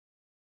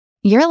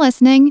You're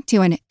listening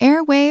to an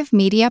Airwave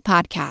Media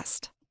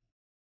Podcast.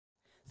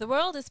 The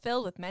world is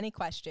filled with many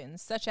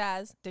questions, such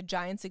as, did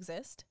giants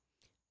exist?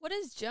 What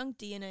is junk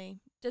DNA?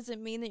 Does it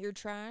mean that you're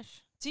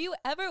trash? Do you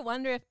ever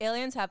wonder if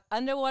aliens have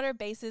underwater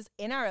bases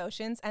in our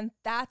oceans, and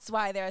that's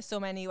why there are so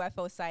many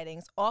UFO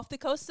sightings off the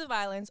coasts of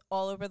islands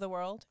all over the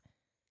world?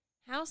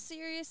 How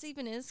serious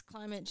even is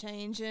climate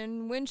change,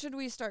 and when should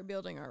we start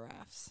building our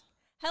rafts?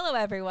 Hello,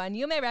 everyone.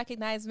 You may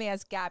recognize me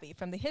as Gabby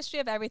from the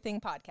History of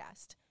Everything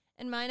podcast.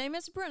 And my name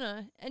is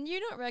Bruna, and you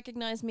don't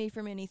recognize me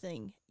from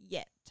anything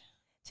yet.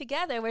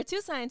 Together, we're two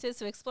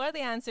scientists who explore the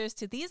answers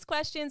to these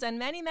questions and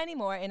many, many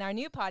more in our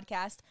new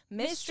podcast,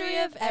 Mystery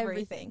of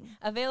Everything,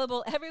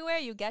 available everywhere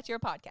you get your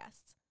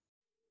podcasts.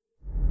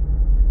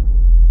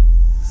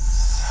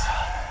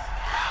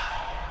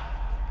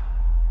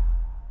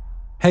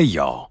 Hey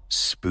y'all,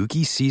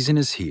 spooky season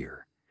is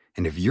here.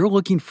 And if you're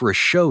looking for a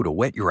show to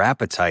whet your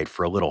appetite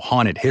for a little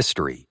haunted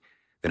history,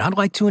 then I'd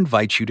like to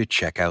invite you to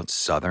check out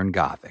Southern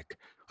Gothic,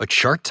 a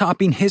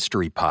chart-topping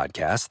history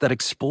podcast that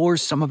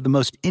explores some of the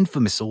most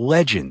infamous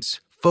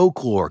legends,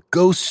 folklore,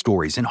 ghost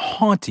stories, and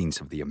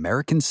hauntings of the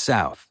American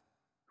South.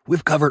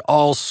 We've covered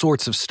all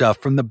sorts of stuff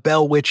from the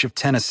Bell Witch of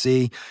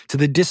Tennessee to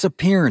the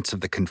disappearance of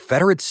the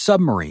Confederate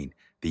submarine,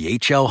 the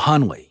H.L.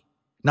 Hunley,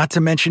 not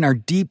to mention our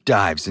deep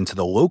dives into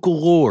the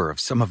local lore of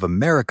some of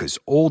America's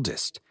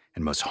oldest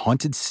and most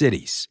haunted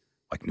cities,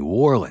 like New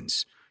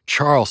Orleans,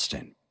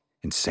 Charleston,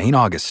 and St.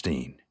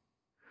 Augustine.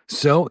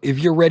 So, if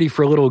you're ready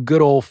for a little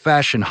good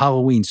old-fashioned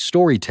Halloween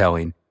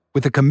storytelling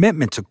with a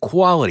commitment to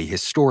quality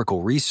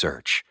historical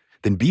research,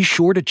 then be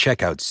sure to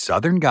check out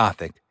Southern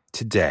Gothic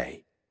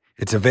today.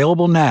 It's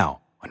available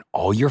now on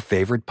all your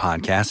favorite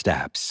podcast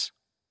apps.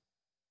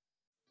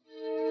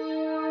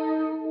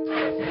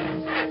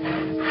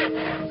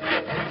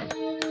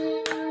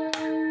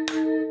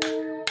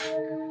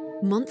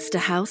 Monster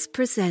House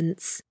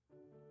presents.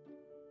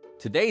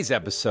 Today's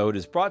episode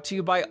is brought to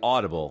you by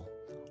Audible.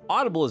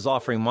 Audible is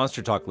offering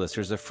Monster Talk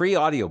listeners a free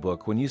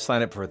audiobook when you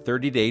sign up for a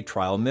 30-day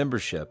trial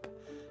membership.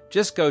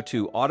 Just go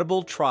to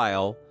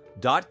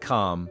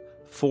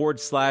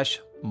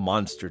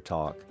audibletrial.com/Monster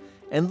Talk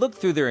and look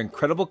through their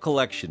incredible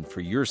collection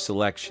for your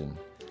selection.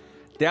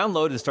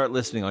 Download and start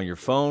listening on your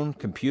phone,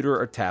 computer,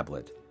 or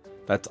tablet.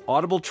 That's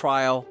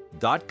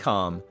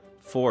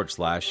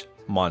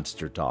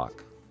audibletrial.com/Monster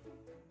Talk.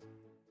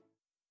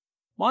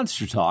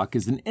 Monster Talk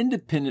is an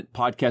independent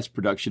podcast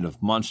production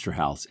of Monster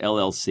House,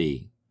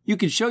 LLC. You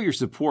can show your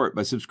support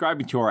by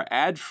subscribing to our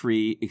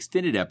ad-free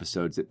extended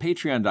episodes at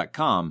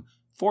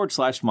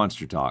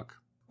patreon.com/Monster Talk.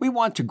 We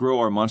want to grow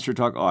our Monster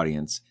Talk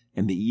audience,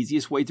 and the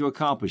easiest way to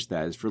accomplish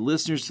that is for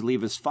listeners to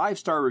leave us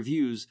 5-star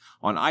reviews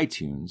on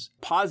iTunes.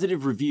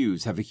 Positive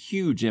reviews have a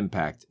huge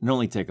impact and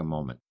only take a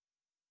moment.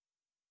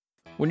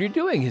 When you're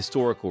doing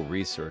historical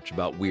research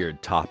about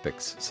weird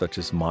topics such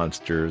as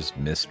monsters,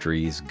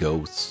 mysteries,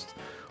 ghosts,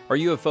 or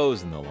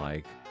UFOs and the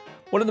like,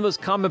 one of the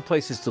most common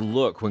places to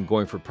look when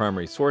going for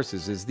primary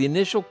sources is the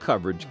initial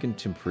coverage in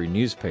contemporary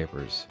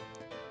newspapers.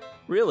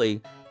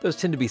 Really, those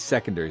tend to be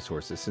secondary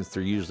sources since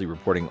they're usually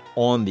reporting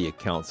on the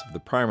accounts of the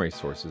primary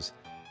sources,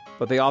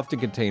 but they often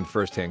contain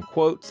first-hand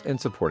quotes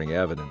and supporting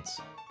evidence.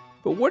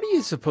 But what are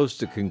you supposed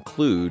to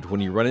conclude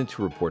when you run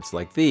into reports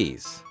like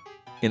these?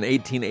 In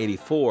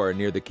 1884,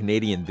 near the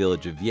Canadian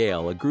village of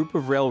Yale, a group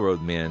of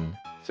railroad men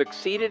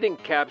succeeded in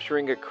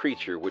capturing a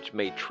creature which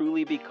may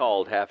truly be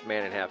called half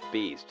man and half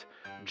beast.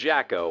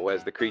 Jacko,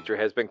 as the creature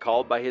has been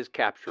called by his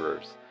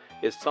capturers,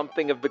 is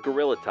something of the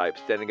gorilla type,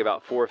 standing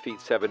about 4 feet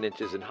 7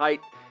 inches in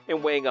height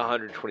and weighing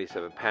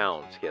 127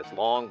 pounds. He has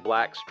long,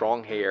 black,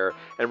 strong hair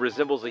and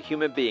resembles a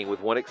human being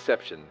with one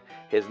exception.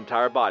 His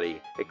entire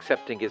body,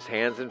 excepting his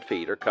hands and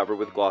feet, are covered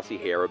with glossy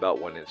hair about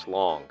 1 inch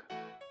long.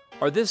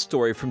 Or this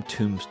story from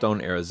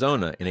Tombstone,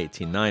 Arizona in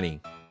 1890.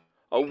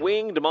 A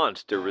winged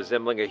monster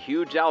resembling a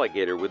huge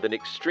alligator with an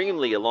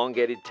extremely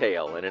elongated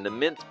tail and an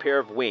immense pair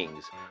of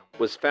wings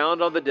was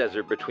found on the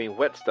desert between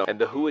Whetstone and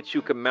the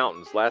Huachuca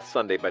Mountains last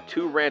Sunday by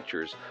 2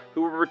 ranchers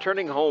who were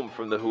returning home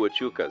from the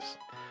Huachucas.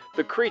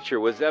 The creature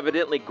was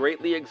evidently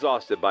greatly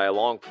exhausted by a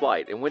long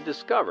flight and when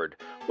discovered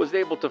was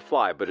able to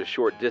fly but a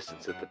short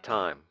distance at the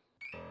time.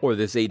 Or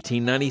this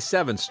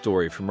 1897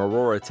 story from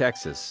Aurora,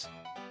 Texas.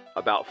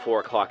 About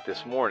 4 o'clock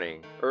this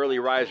morning, early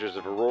risers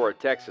of Aurora,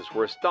 Texas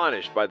were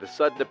astonished by the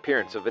sudden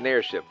appearance of an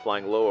airship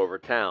flying low over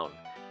town.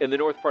 In the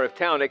north part of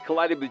town, it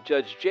collided with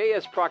Judge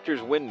J.S.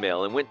 Proctor's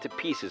windmill and went to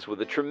pieces with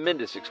a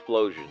tremendous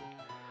explosion.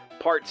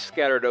 Parts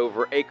scattered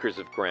over acres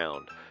of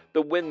ground.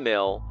 The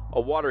windmill, a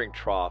watering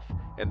trough,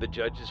 and the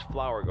judge's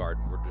flower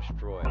garden were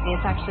destroyed.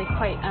 It's actually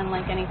quite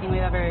unlike anything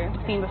we've ever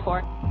seen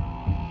before.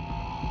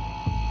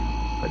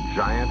 A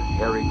giant,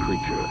 hairy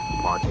creature,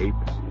 part ape,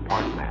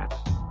 part man.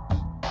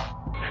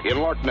 In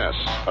Loch Ness,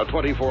 a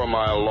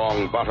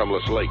 24-mile-long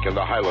bottomless lake in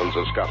the Highlands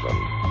of Scotland.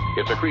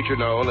 It's a creature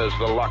known as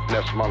the Loch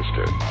Ness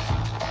Monster.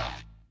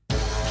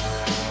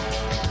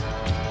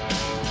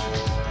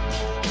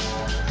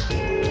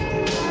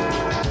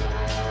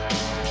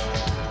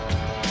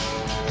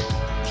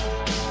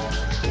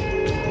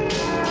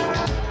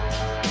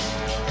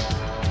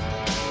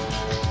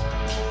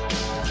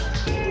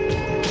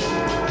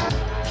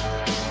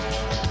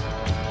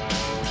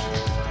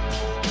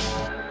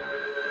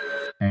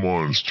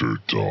 Monster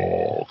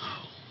Talk.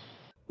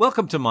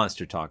 Welcome to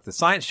Monster Talk, the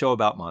science show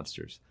about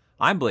monsters.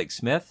 I'm Blake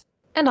Smith.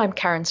 And I'm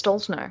Karen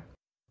Stolzno.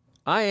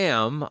 I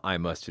am, I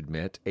must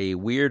admit, a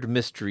weird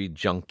mystery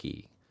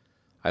junkie.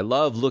 I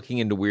love looking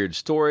into weird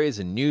stories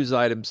and news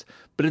items,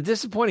 but a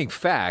disappointing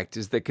fact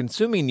is that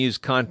consuming news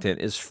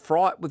content is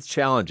fraught with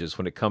challenges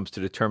when it comes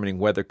to determining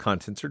whether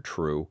contents are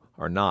true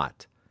or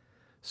not.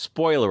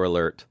 Spoiler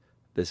alert,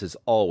 this has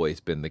always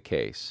been the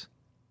case.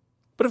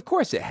 But of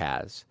course it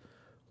has.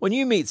 When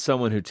you meet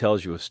someone who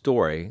tells you a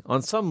story,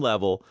 on some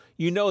level,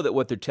 you know that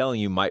what they're telling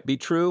you might be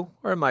true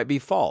or it might be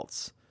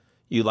false.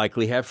 You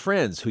likely have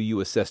friends who you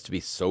assess to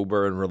be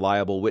sober and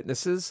reliable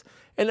witnesses,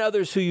 and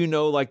others who you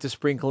know like to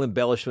sprinkle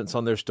embellishments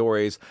on their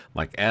stories,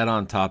 like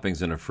add-on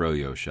toppings in a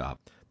froyo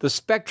shop. The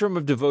spectrum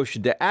of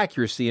devotion to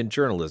accuracy in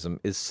journalism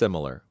is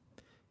similar.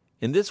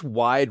 In this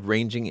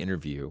wide-ranging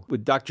interview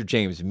with Dr.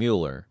 James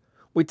Mueller,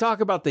 we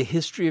talk about the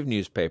history of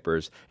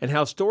newspapers and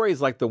how stories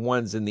like the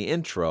ones in the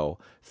intro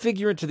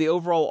figure into the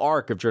overall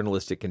arc of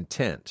journalistic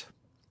intent.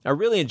 I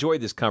really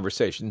enjoyed this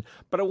conversation,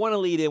 but I want to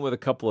lead in with a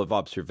couple of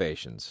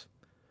observations.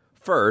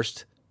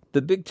 First,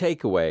 the big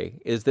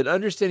takeaway is that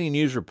understanding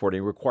news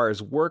reporting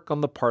requires work on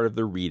the part of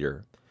the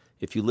reader.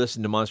 If you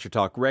listen to Monster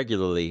Talk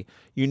regularly,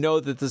 you know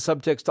that the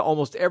subtext to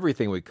almost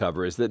everything we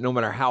cover is that no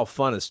matter how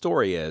fun a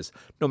story is,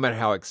 no matter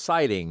how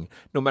exciting,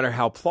 no matter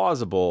how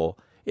plausible,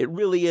 it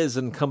really is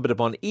incumbent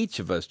upon each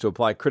of us to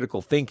apply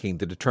critical thinking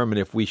to determine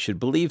if we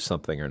should believe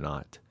something or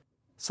not.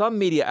 Some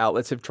media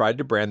outlets have tried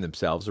to brand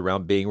themselves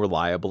around being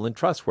reliable and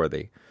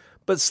trustworthy.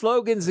 But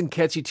slogans and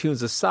catchy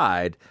tunes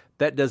aside,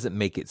 that doesn't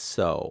make it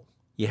so.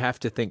 You have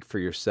to think for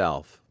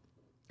yourself.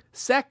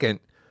 Second,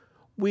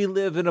 we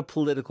live in a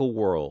political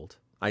world.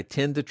 I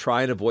tend to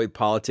try and avoid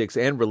politics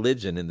and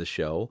religion in the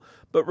show,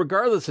 but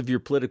regardless of your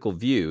political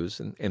views,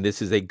 and this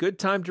is a good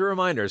time to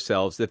remind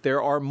ourselves that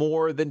there are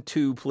more than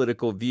two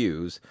political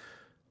views,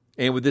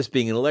 and with this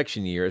being an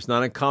election year, it's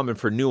not uncommon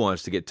for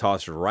nuance to get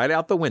tossed right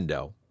out the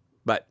window.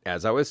 But,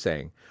 as I was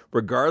saying,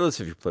 regardless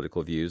of your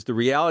political views, the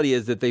reality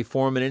is that they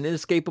form an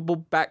inescapable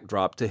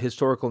backdrop to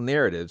historical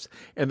narratives,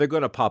 and they're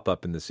going to pop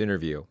up in this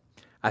interview.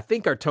 I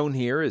think our tone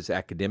here is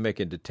academic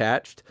and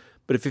detached,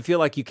 but if you feel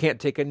like you can't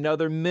take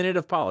another minute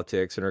of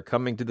politics and are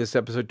coming to this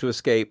episode to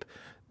escape,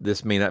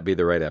 this may not be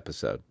the right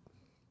episode.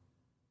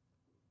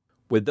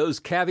 With those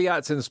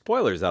caveats and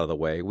spoilers out of the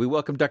way, we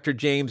welcome Dr.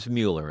 James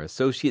Mueller,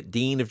 Associate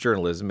Dean of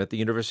Journalism at the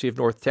University of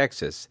North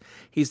Texas.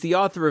 He's the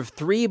author of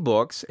 3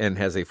 books and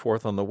has a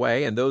 4th on the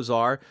way, and those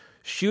are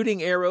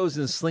Shooting Arrows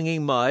and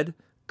Slinging Mud,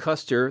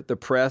 Custer, the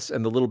Press,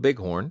 and the Little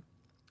Bighorn,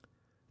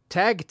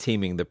 Tag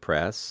Teaming the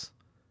Press,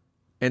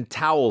 and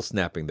Towel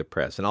Snapping the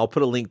Press, and I'll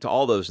put a link to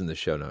all those in the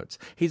show notes.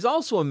 He's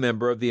also a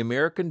member of the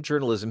American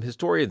Journalism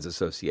Historians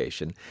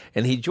Association,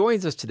 and he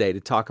joins us today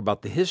to talk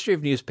about the history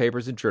of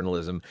newspapers and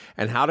journalism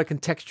and how to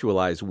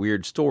contextualize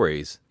weird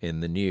stories in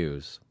the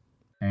news.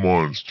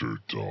 Monster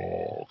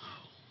Talk.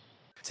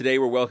 Today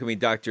we're welcoming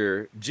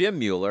Dr. Jim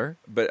Mueller,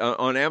 but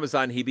on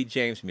Amazon he'd be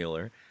James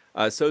Mueller,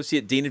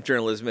 Associate Dean of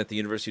Journalism at the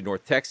University of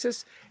North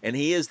Texas, and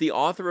he is the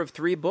author of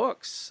 3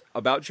 books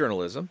about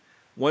journalism.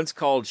 One's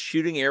called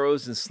Shooting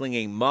Arrows and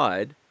Slinging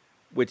Mud,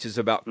 which is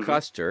about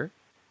Custer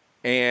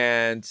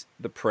and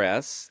the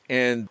press.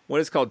 And one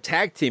is called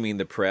Tag Teaming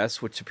the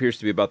Press, which appears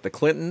to be about the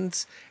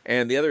Clintons.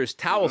 And the other is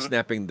Towel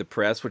Snapping the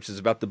Press, which is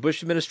about the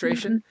Bush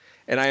administration.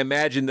 And I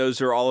imagine those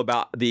are all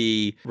about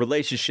the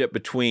relationship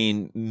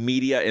between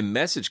media and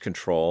message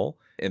control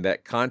in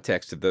that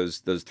context of those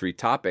 3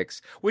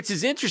 topics, which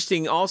is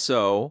interesting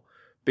also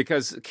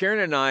because Karen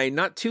and I,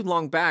 not too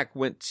long back,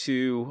 went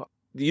to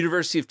the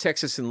University of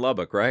Texas in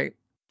Lubbock, right?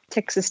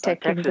 Texas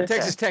Tech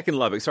in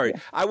Lubbock. Sorry, yeah.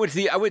 I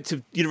went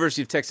to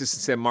University of Texas in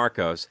San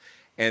Marcos,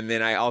 and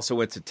then I also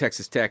went to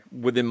Texas Tech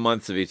within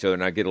months of each other,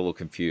 and I get a little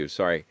confused.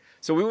 Sorry.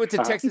 So we went to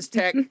Texas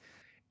Tech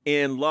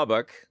in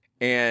Lubbock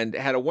and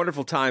had a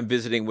wonderful time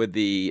visiting with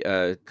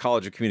the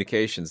College of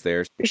Communications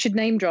there. We should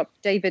name drop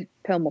David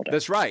Perlmutter.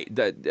 That's right.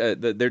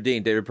 Their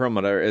dean, David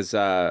Perlmutter, is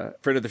a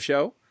friend of the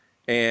show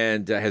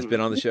and has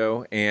been on the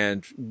show,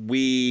 and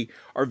we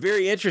are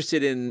very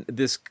interested in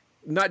this.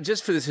 Not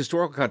just for this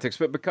historical context,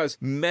 but because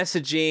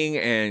messaging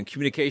and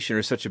communication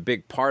are such a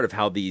big part of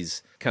how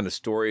these kind of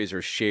stories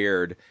are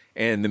shared.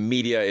 And the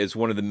media is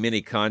one of the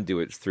many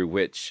conduits through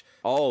which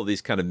all of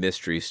these kind of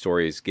mystery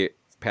stories get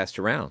passed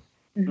around.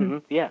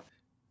 Yeah.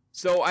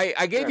 So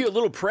I gave you a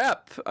little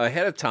prep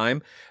ahead of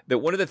time that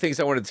one of the things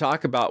I wanted to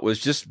talk about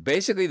was just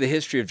basically the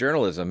history of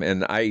journalism.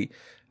 And I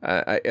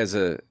as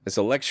a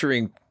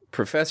lecturing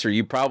professor,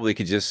 you probably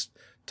could just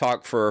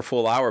talk for a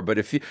full hour. But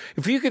if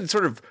you could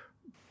sort of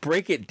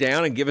break it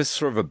down and give us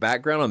sort of a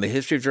background on the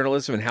history of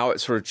journalism and how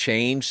it sort of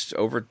changed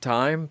over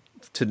time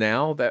to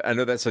now? That I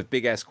know that's a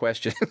big-ass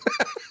question.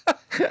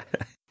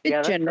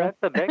 Yeah, that's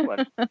a big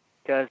one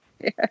because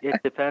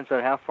it depends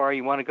on how far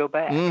you want to go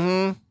back.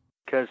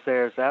 Because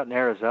there's out in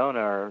Arizona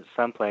or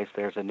someplace,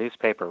 there's a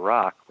newspaper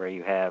rock where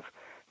you have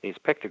these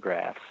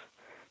pictographs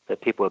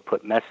that people would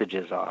put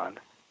messages on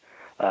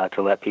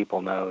to let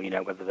people know,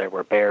 whether there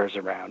were bears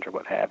around or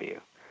what have you.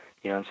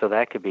 And so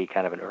that could be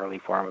kind of an early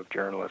form of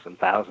journalism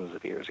thousands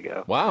of years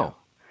ago. Wow.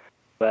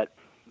 But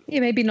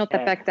maybe not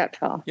back that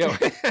far. Yeah,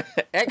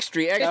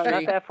 extra. No,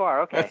 not that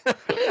far. Okay.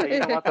 So you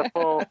don't want the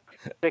full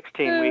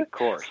 16-week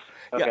course.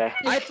 Okay.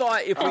 Yeah, I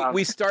thought if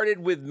we started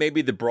with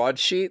maybe the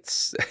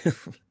broadsheets.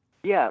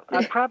 Yeah,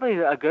 probably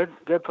a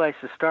good place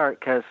to start,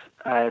 because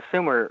I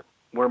assume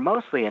we're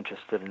mostly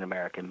interested in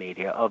American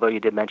media, although you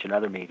did mention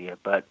other media.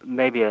 But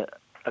maybe a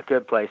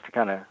good place to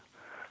kind of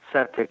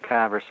set the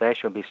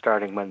conversation would be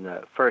starting when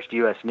the first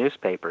U.S.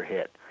 newspaper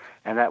hit,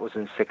 and that was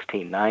in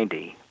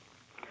 1690.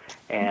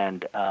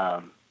 And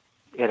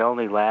it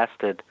only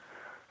lasted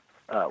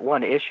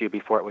one issue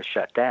before it was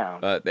shut down.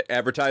 The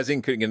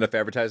advertising? Couldn't get enough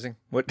advertising?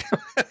 What?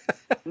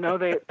 No,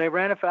 they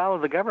ran afoul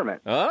of the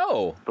government.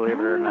 Oh. Believe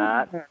it or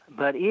not.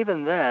 But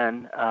even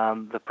then,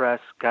 the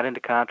press got into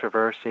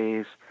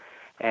controversies,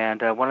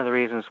 and one of the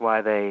reasons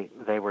why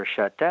they were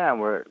shut down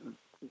were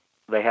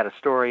they had a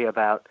story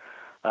about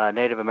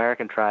Native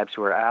American tribes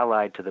who were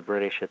allied to the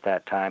British at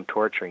that time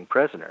torturing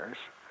prisoners.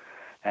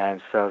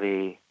 And so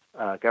the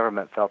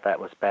government felt that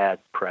was bad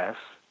press.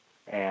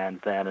 And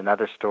then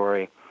another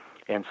story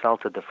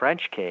insulted the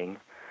French king,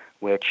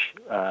 which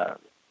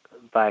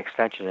by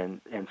extension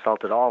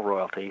insulted all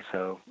royalty,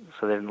 so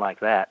they didn't like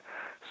that.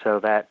 So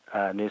that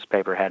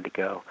newspaper had to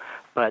go.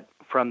 But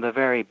from the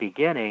very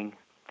beginning,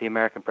 the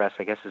American press,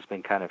 I guess, has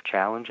been kind of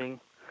challenging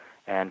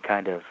and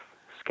kind of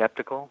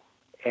skeptical,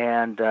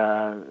 and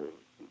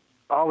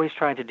always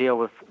trying to deal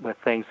with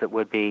things that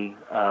would be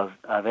of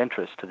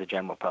interest to the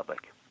general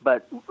public.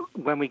 But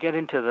when we get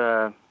into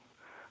the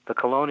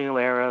colonial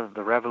era,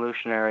 the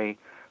revolutionary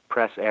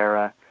press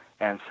era,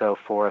 and so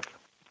forth,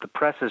 the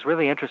press is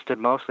really interested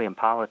mostly in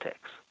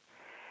politics.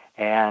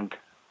 And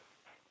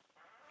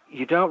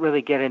you don't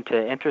really get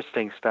into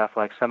interesting stuff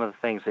like some of the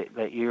things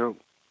that your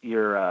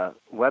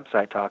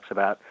website talks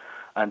about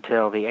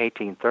until the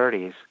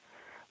 1830s,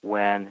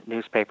 when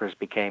newspapers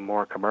became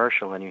more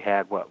commercial and you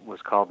had what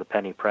was called the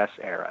penny press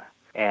era.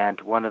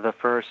 And one of the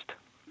first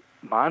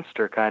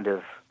monster kind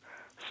of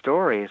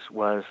stories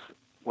was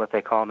what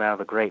they call now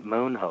the Great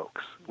Moon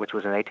Hoax, which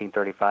was in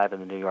 1835 in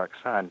the New York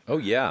Sun. Oh,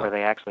 yeah. Where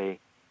they actually...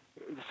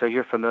 So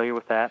you're familiar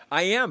with that?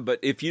 I am, but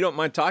if you don't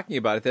mind talking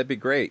about it, that'd be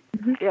great.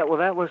 Yeah, well,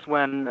 that was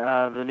when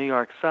the New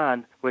York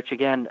Sun, which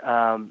again,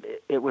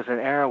 it was an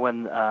era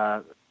when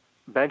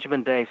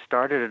Benjamin Day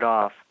started it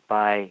off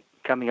by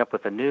coming up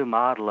with a new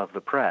model of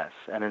the press.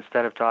 And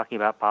instead of talking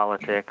about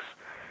politics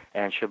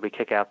and should we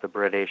kick out the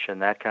British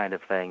and that kind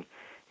of thing,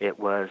 it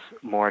was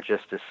more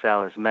just to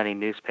sell as many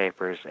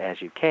newspapers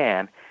as you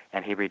can,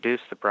 and he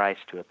reduced the price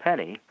to a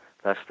penny,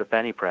 thus the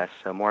penny press,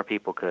 so more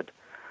people could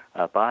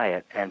buy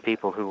it, and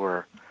people who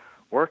were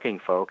working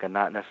folk and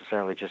not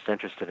necessarily just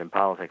interested in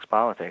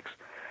politics.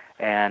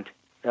 And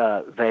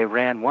they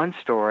ran one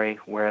story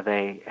where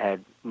they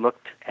had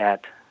looked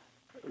at,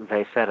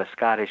 they said, a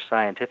Scottish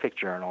scientific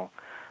journal,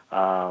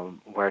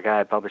 where a guy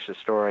had published a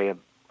story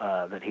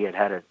that he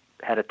had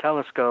a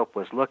telescope,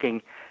 was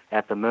looking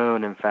at the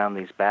moon and found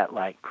these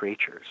bat-like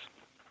creatures.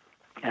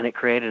 And it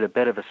created a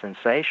bit of a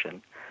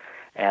sensation,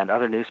 and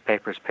other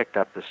newspapers picked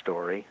up the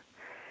story.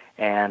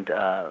 And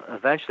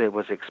eventually it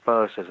was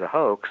exposed as a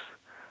hoax,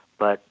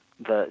 but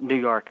the New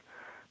York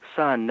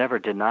Sun never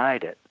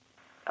denied it,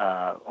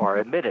 or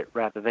admitted,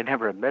 rather. They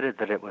never admitted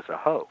that it was a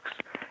hoax.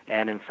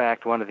 And in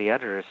fact, one of the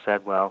editors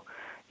said, well,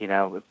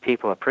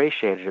 people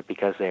appreciated it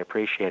because they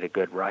appreciated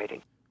good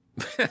writing.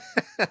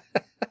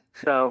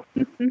 So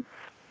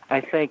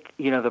I think,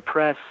 the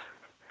press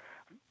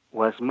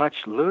was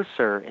much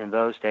looser in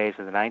those days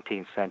of the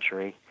 19th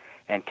century,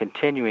 and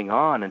continuing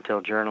on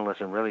until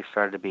journalism really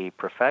started to be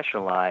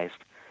professionalized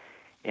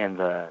in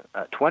the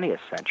 20th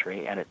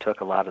century, and it took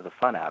a lot of the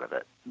fun out of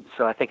it.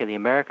 So I think in the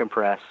American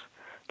press,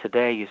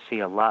 today you see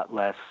a lot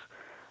less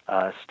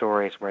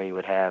stories where you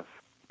would have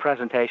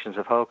presentations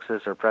of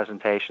hoaxes or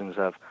presentations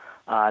of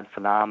odd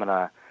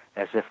phenomena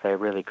as if they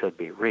really could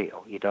be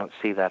real. You don't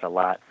see that a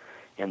lot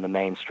in the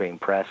mainstream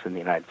press in the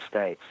United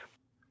States.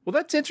 Well,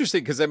 that's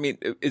interesting, because,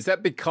 is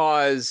that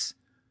because,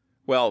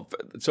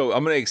 so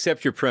I'm going to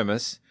accept your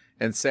premise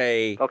and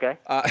say, okay,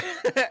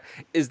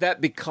 is that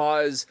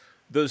because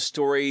those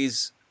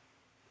stories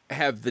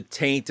have the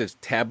taint of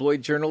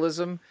tabloid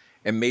journalism?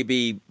 And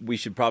maybe we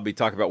should probably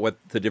talk about what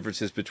the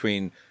difference is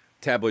between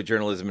tabloid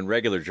journalism and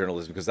regular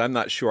journalism, because I'm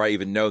not sure I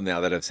even know now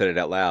that I've said it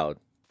out loud.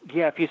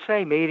 Yeah, if you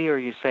say media or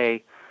you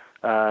say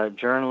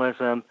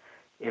journalism,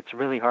 it's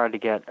really hard to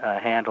get a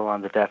handle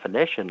on the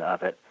definition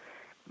of it.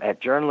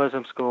 At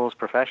journalism schools,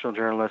 professional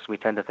journalists, we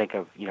tend to think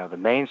of, the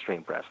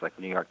mainstream press, like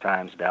the New York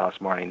Times,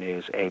 Dallas Morning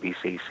News,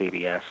 ABC,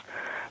 CBS.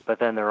 But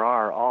then there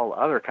are all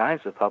other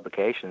kinds of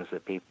publications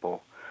that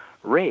people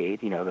read,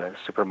 the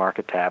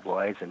supermarket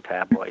tabloids and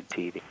tabloid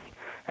TV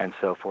and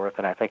so forth.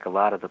 And I think a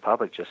lot of the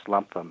public just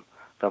lump them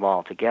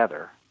all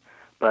together.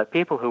 But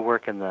people who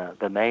work in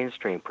the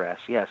mainstream press,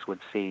 yes,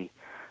 would see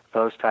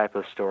those type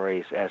of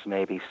stories as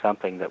maybe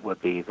something that would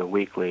be the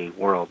weekly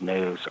world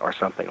news or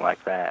something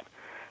like that.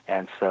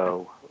 And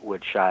so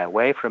would shy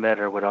away from it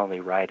or would only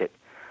write it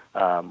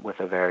with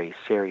a very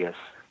serious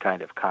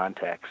kind of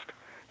context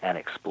and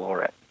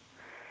explore it.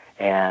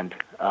 And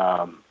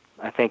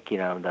I think,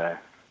 in the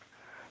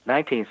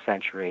 19th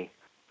century,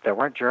 there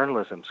weren't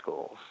journalism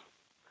schools.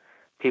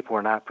 People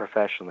were not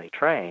professionally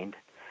trained,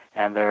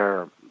 and there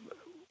are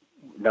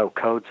no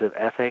codes of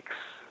ethics.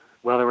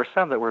 Well, there were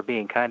some that were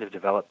being kind of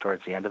developed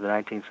towards the end of the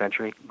 19th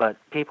century, but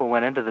people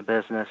went into the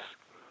business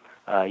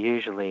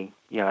usually,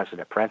 as an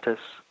apprentice,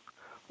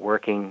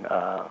 working,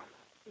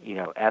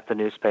 at the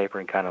newspaper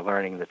and kind of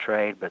learning the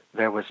trade, but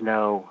there was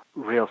no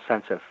real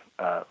sense of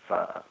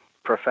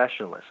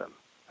professionalism,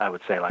 I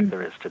would say, like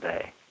there is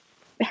today.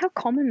 How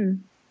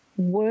common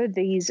were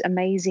these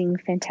amazing,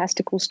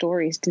 fantastical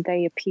stories? Did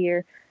they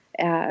appear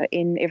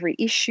in every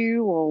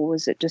issue, or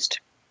was it just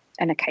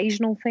an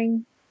occasional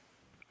thing?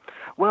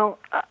 Well,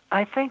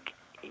 I think,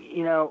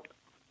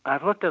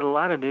 I've looked at a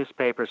lot of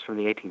newspapers from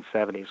the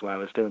 1870s when I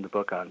was doing the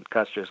book on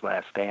Custer's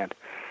Last Stand,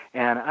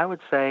 and I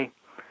would say,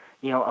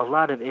 a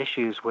lot of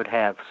issues would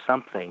have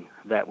something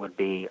that would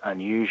be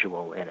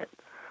unusual in it,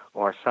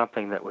 or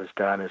something that was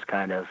done as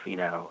kind of,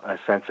 a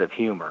sense of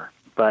humor.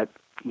 But,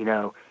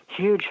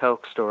 huge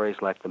hoax stories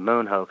like the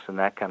moon hoax and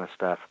that kind of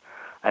stuff,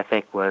 I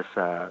think was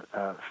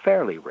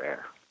fairly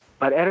rare.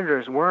 But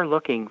editors were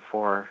looking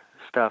for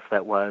stuff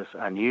that was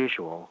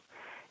unusual,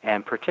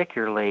 and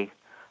particularly,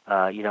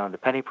 in the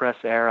penny press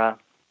era,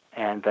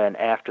 and then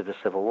after the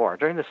Civil War.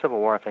 During the Civil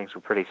War, things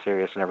were pretty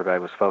serious, and everybody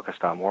was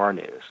focused on war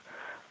news.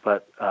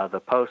 But the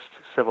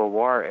post-Civil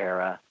War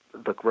era,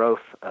 the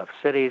growth of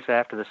cities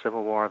after the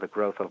Civil War, the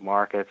growth of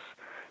markets,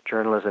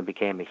 journalism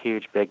became a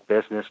huge, big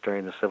business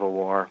during the Civil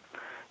War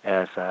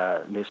as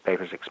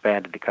newspapers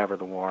expanded to cover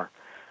the war.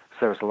 So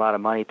there was a lot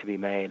of money to be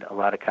made, a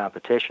lot of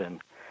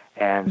competition.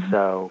 And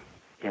so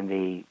in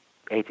the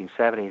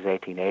 1870s,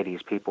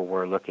 1880s, people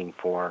were looking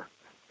for,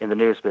 in the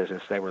news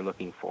business, they were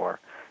looking for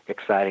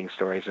exciting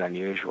stories and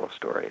unusual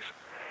stories.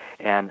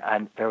 And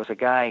there was a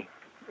guy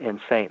in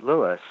St.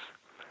 Louis,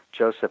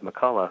 Joseph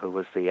McCullough, who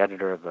was the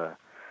editor of the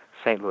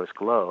St. Louis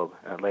Globe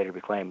and later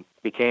became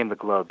the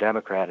Globe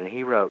Democrat, and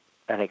he wrote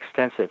an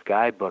extensive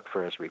guidebook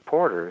for his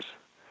reporters.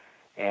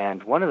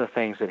 And one of the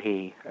things that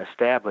he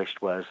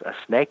established was a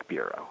snake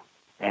bureau,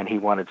 and he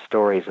wanted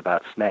stories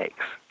about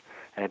snakes.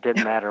 And it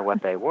didn't matter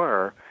what they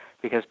were,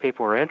 because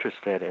people were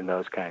interested in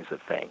those kinds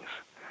of things.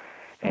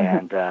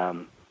 And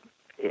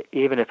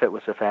even if it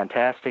was a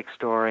fantastic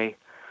story,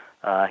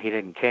 he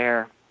didn't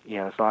care,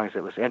 as long as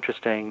it was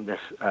interesting. This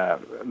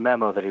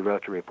memo that he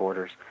wrote to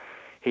reporters,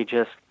 he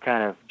just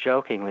kind of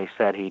jokingly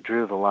said he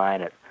drew the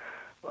line at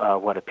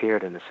what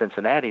appeared in the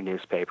Cincinnati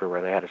newspaper,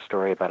 where they had a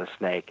story about a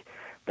snake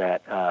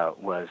that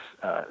was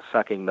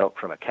sucking milk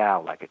from a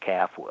cow like a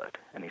calf would.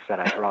 And he said,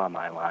 I draw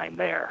my line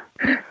there.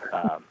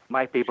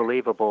 Might be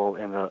believable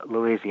in the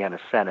Louisiana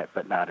Senate,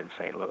 but not in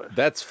St. Louis.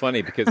 That's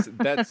funny, because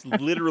that's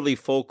literally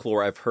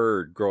folklore I've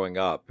heard growing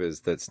up,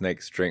 is that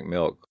snakes drink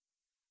milk.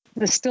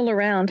 They're still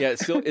around. Yeah,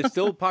 it's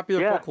still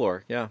popular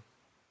folklore, yeah.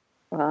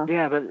 Wow.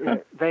 Yeah,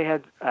 but they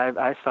had,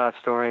 I saw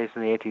stories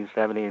in the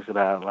 1870s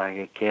about like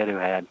a kid who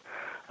had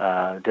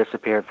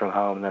disappeared from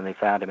home, and then they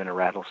found him in a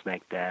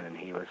rattlesnake den, and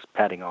he was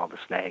petting all the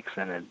snakes,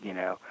 and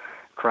it,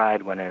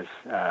 cried when his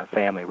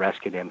family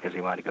rescued him because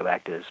he wanted to go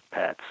back to his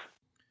pets.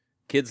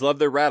 Kids love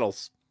their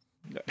rattles.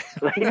 I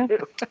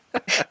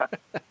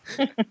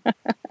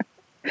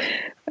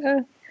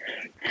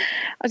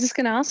was just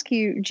going to ask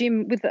you,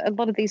 Jim, with a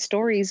lot of these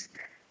stories,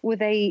 were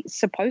they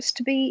supposed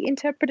to be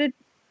interpreted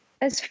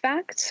as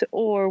fact,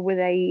 or were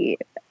they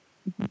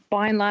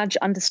by and large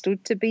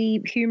understood to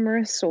be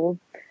humorous or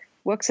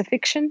works of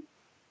fiction?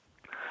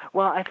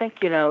 Well, I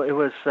think, it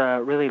was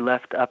really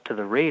left up to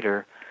the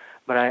reader,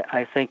 but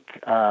I think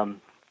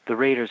the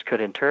readers could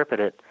interpret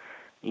it,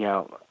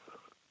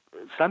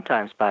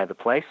 sometimes by the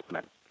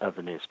placement of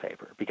the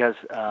newspaper, because,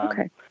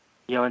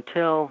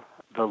 until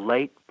the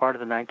late part of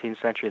the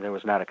 19th century, there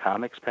was not a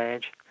comics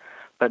page,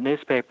 but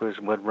newspapers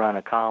would run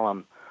a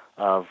column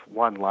of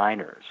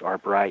one-liners or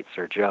brights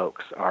or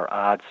jokes or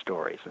odd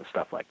stories and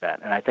stuff like that.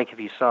 And I think if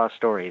you saw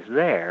stories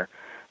there,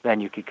 then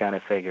you could kind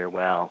of figure,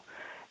 well,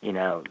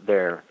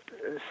 they're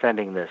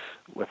sending this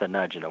with a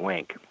nudge and a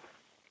wink.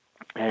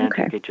 And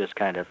you could just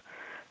kind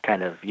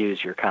of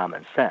use your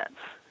common sense,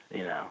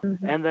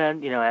 And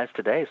then, as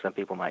today, some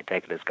people might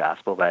take it as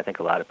gospel, but I think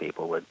a lot of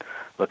people would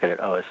look at it,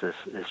 this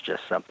is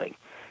just something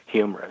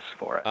humorous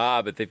for it.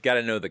 But they've got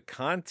to know the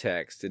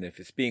context, and if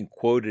it's being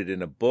quoted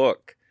in a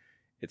book,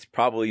 it's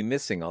probably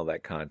missing all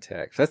that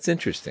context. That's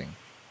interesting.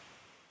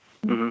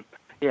 Mm-hmm.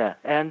 Yeah,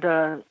 and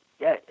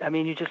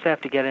you just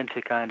have to get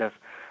into kind of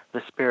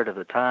the spirit of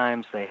the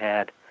times. They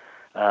had,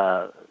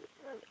 I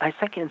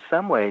think, in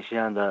some ways,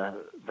 in the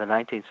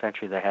 19th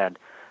century, they had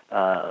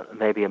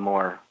maybe a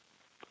more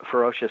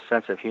ferocious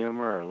sense of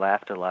humor, or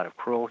laughed at a lot of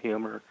cruel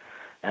humor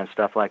and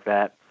stuff like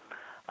that.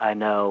 I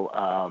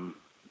know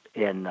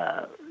in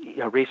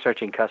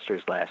researching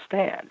Custer's Last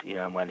Stand,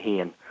 when he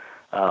and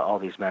all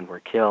these men were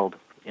killed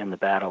in the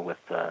battle with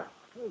the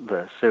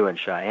Sioux and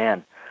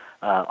Cheyenne,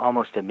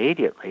 almost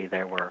immediately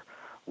there were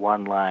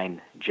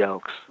one-line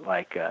jokes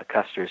like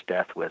Custer's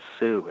death with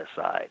Sioux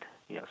aside,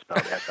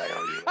 spelled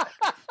S-I-O-U.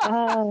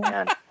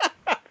 Oh.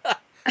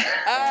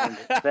 And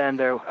then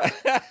there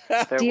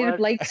Dear was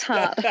Blake's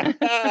heart.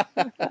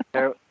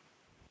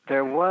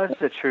 there was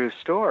the true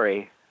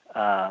story.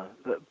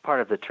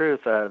 Part of the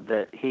truth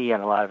that he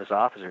and a lot of his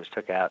officers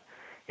took out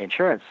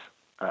insurance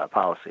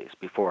policies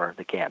before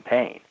the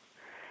campaign,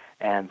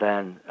 and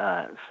then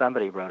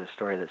somebody wrote a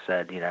story that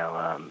said,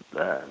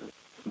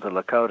 the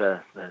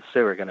Lakota, the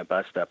Sioux are going to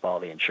bust up all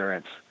the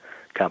insurance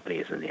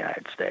companies in the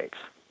United States.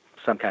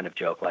 Some kind of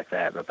joke like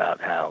that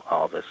about how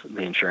all the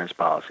insurance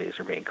policies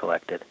are being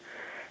collected.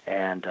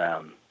 And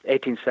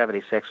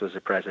 1876 was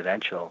a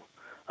presidential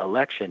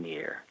election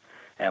year,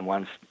 and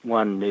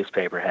one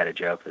newspaper had a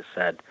joke that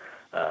said,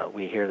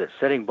 we hear that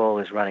Sitting Bull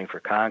is running for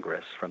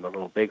Congress from the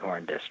Little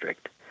Bighorn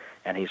district,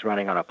 and he's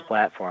running on a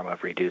platform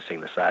of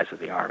reducing the size of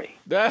the Army.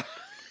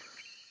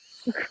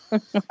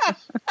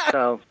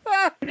 So,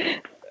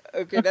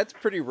 okay, that's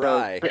pretty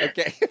wry.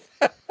 Okay.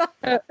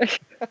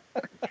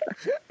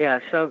 Yeah,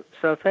 so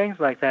things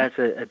like that.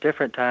 It's a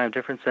different time,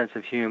 different sense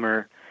of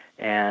humor,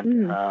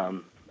 and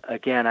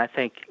again, I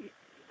think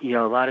a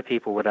lot of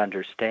people would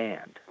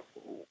understand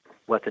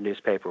what the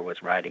newspaper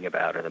was writing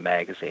about, or the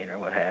magazine, or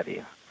what have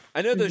you.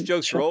 I know those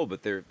jokes roll,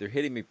 but they're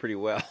hitting me pretty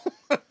well.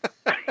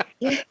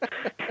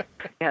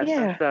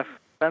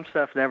 Some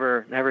stuff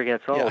never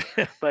gets old.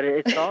 Yeah. But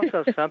it's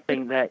also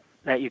something that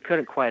you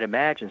couldn't quite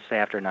imagine, say,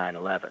 after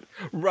 9/11.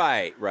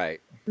 Right.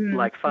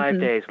 Like 5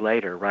 days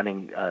later,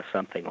 running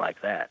something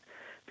like that.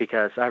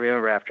 Because I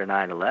remember after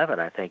 9/11,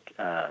 I think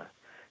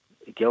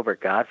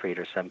Gilbert Gottfried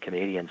or some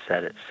comedian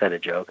said a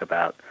joke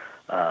about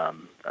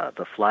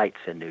the flights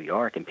in New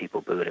York, and people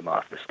booed him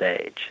off the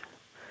stage.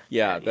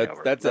 Yeah, and,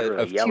 that's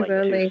yelling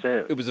too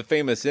soon. It was a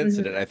famous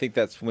incident. I think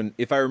that's when,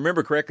 if I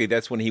remember correctly,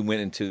 that's when he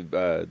went into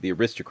the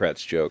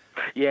aristocrats joke.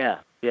 Yeah.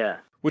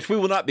 Which we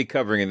will not be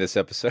covering in this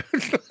episode.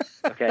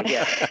 Okay,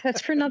 yeah.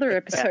 That's for another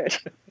episode.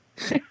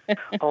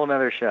 Whole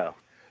another show.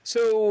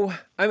 So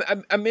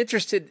I'm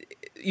interested.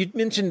 You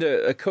mentioned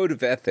a code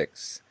of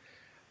ethics.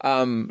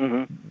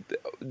 When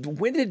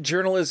did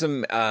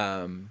journalism,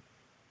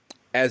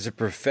 as a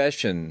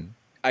profession,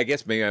 I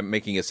guess maybe I'm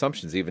making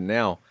assumptions even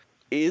now,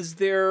 is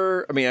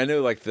there, I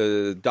know like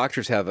the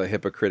doctors have a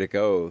Hippocratic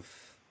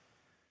oath,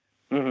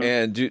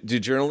 and do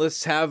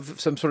journalists have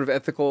some sort of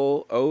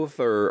ethical oath,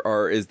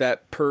 or is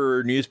that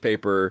per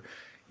newspaper,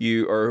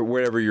 or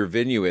wherever your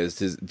venue is,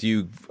 do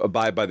you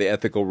abide by the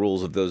ethical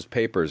rules of those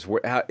papers?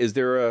 Is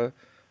there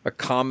a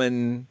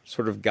common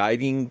sort of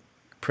guiding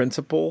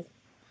principle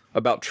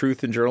about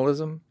truth in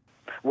journalism?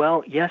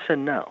 Well, yes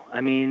and no.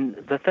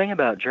 The thing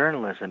about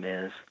journalism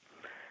is,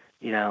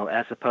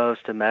 as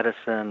opposed to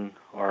medicine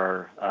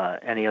or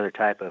any other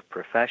type of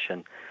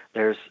profession,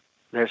 there's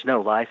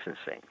no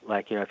licensing.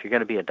 Like, if you're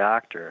going to be a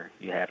doctor,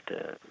 you have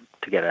to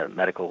get a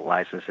medical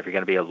license. If you're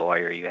going to be a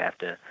lawyer, you have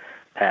to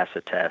pass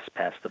a test,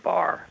 pass the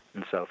bar,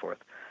 and so forth.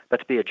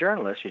 But to be a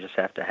journalist, you just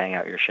have to hang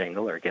out your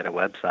shingle or get a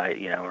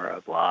website, or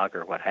a blog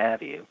or what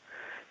have you.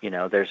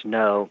 There's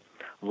no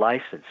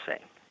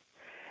licensing.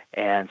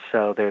 And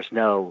so there's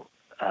no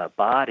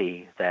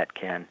body that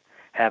can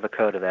have a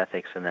code of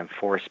ethics and then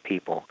force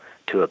people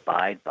to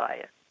abide by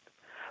it.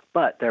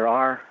 But there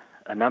are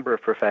a number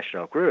of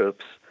professional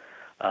groups.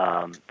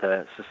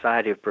 The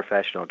Society of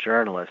Professional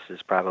Journalists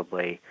is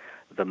probably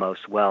the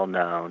most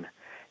well-known,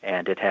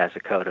 and it has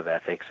a code of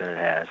ethics, and it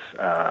has,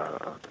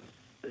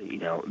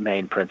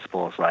 main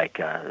principles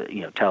like,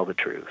 tell the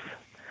truth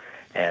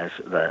as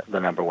the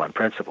number one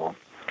principle.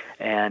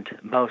 And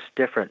most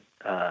different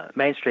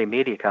mainstream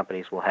media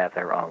companies will have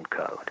their own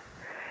code.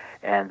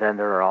 And then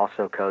there are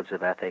also codes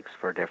of ethics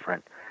for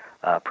different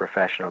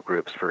professional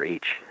groups for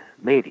each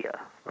media,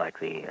 like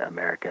the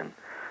American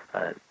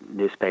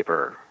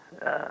Newspaper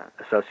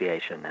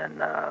Association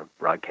and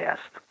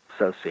Broadcast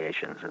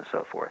Associations and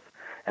so forth.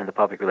 And the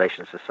Public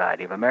Relations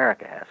Society of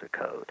America has a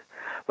code.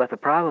 But the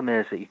problem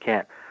is that you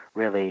can't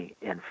really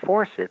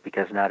enforce it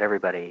because not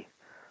everybody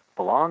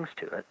belongs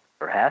to it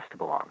or has to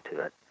belong to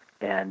it.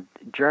 And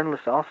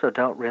journalists also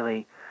don't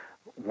really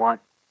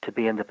want to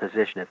be in the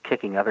position of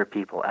kicking other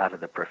people out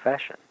of the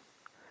profession,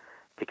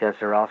 because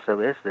there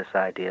also is this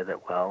idea that,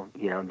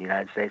 in the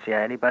United States,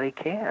 anybody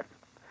can,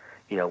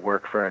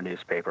 work for a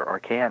newspaper or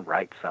can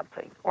write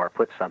something or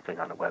put something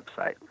on a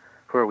website.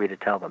 Who are we to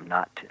tell them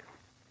not to?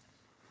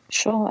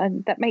 Sure,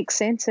 and that makes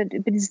sense.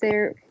 But is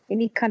there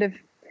any kind of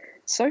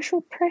social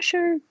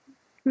pressure,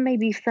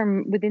 maybe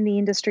from within the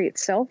industry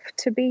itself,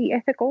 to be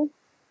ethical?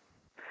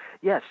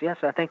 Yes,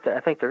 I think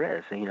there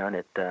is. And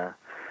it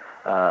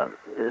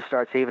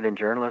starts even in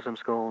journalism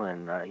school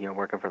and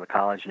working for the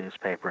college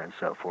newspaper and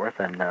so forth.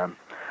 And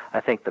I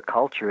think the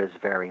culture is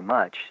very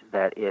much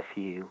that if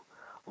you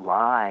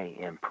lie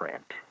in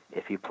print,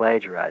 if you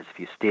plagiarize, if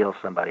you steal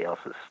somebody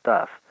else's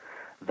stuff,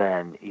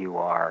 then you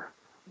are,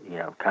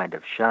 kind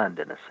of shunned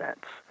in a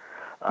sense.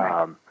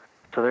 Right.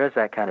 So there is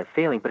that kind of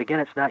feeling. But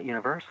again, it's not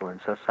universal, and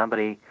so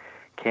somebody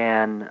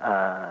can,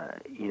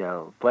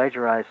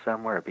 plagiarize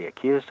somewhere or be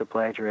accused of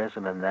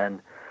plagiarism, and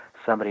then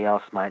somebody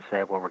else might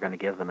say, well, we're going to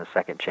give them a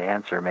second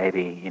chance, or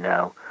maybe,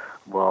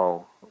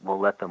 we'll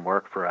let them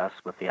work for us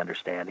with the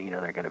understanding,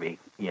 they're going to be,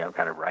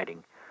 kind of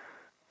writing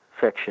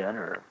fiction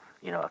or,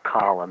 a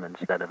column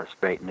instead of a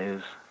straight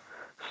news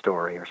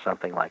story or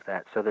something like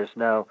that. So there's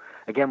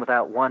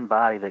without one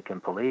body that can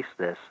police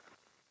this,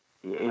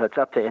 it's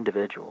up to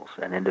individuals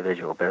and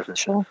individual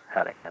businesses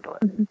how to handle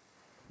it. Mm-hmm.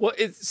 Well,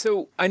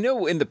 so I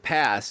know in the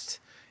past,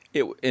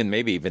 and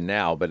maybe even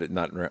now, but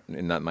not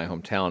my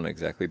hometown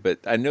exactly, but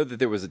I know that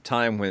there was a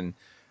time when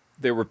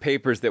there were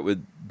papers that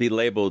would be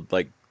labeled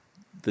like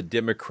the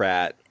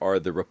Democrat or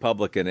the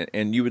Republican,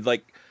 and you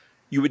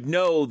would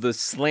know the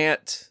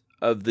slant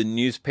of the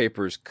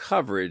newspaper's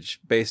coverage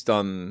based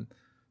on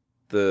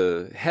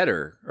the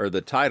header or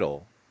the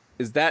title.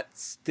 Is that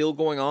still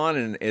going on?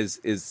 And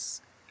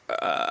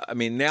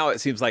now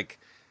it seems like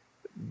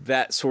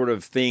that sort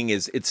of thing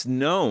it's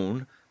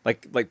known.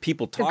 Like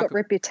people talk. They've got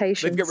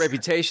reputations. They've got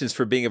reputations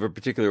for being of a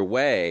particular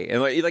way,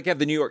 and like you have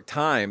the New York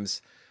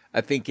Times.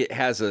 I think it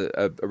has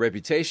a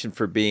reputation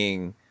for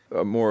being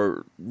a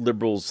more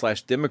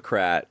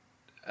liberal/Democrat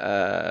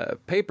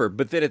paper,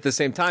 but then at the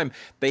same time,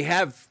 they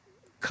have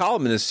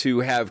columnists who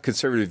have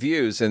conservative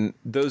views, and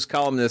those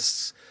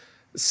columnists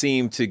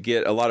seem to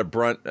get a lot of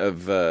brunt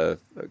of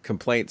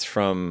complaints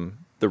from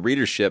the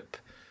readership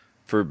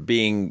for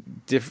being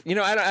different.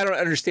 I don't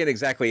understand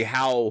exactly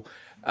how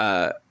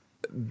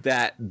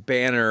that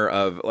banner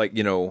of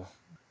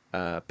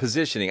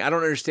positioning. I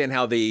don't understand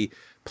how the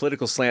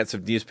political slants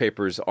of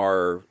newspapers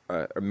are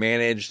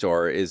managed,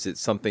 or is it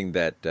something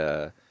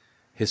that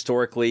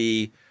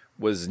historically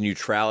was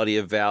neutrality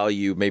of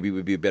value? Maybe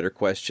would be a better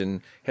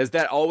question. Has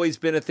that always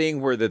been a thing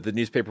where the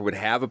newspaper would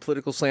have a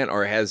political slant,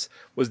 or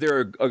was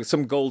there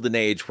some golden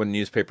age when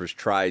newspapers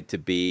tried to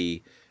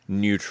be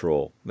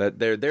neutral?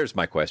 There's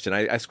my question.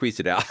 I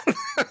squeezed it out.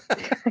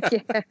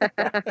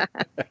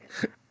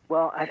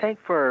 Well, I think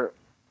for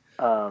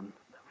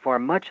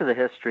much of the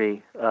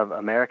history of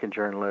American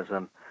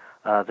journalism,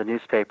 the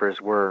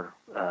newspapers were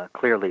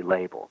clearly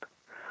labeled.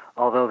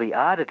 Although the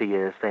oddity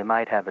is they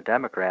might have a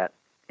Democrat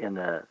in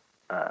the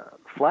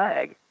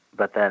flag,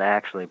 but then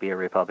actually be a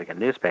Republican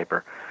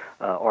newspaper,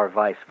 or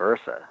vice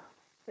versa.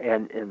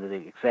 And in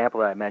the example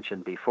that I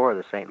mentioned before,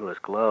 the St. Louis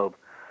Globe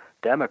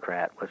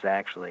Democrat was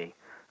actually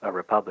a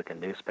Republican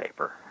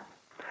newspaper.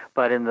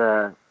 But in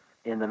the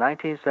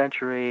 19th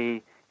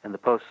century, in the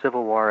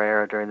post-Civil War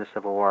era, during the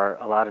Civil War,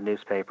 a lot of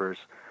newspapers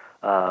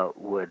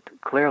would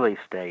clearly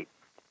state,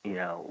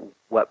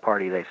 what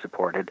party they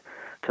supported,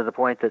 to the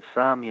point that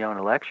some, in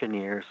election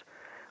years,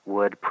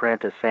 would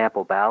print a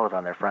sample ballot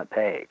on their front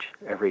page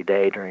every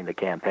day during the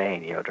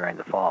campaign, during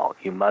the fall.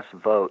 You must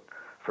vote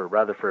for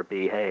Rutherford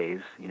B. Hayes,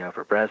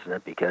 for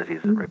president because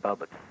he's a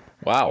Republican.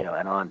 Wow.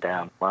 And on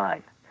down the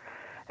line.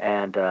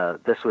 And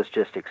this was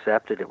just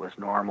accepted. It was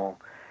normal.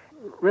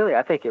 Really,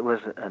 I think it was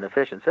an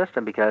efficient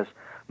system because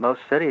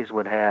most cities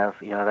would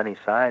have, of any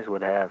size,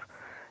 would have,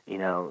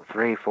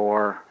 3,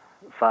 4,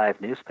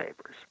 5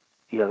 newspapers.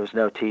 There's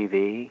no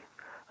TV.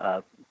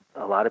 A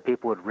lot of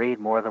people would read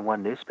more than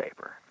one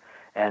newspaper.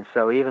 And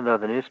so even though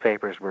the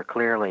newspapers were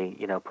clearly,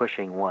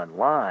 pushing one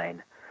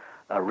line,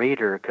 a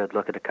reader could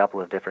look at a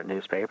couple of different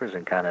newspapers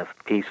and kind of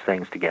piece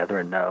things together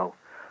and know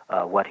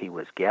what he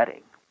was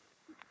getting.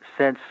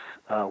 Since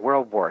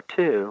World War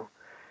II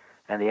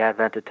and the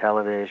advent of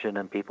television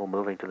and people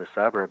moving to the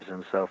suburbs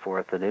and so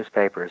forth, the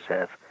newspapers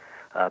have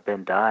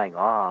been dying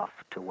off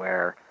to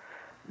where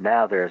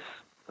now there's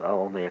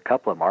only a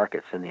couple of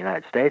markets in the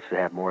United States that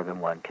have more than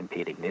one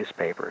competing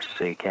newspaper,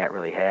 so you can't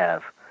really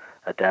have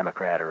a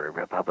Democrat or a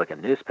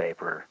Republican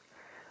newspaper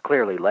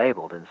clearly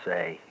labeled and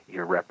say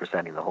you're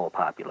representing the whole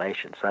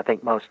population. So I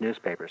think most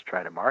newspapers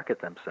try to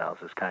market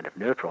themselves as kind of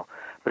neutral.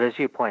 But as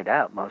you point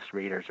out, most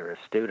readers are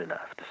astute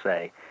enough to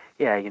say,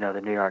 yeah,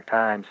 the New York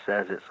Times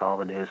says it's all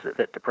the news that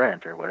fit to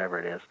print or whatever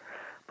it is.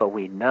 But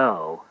we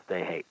know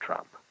they hate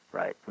Trump,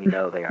 right? We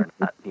know they are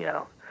not,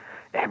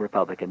 a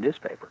Republican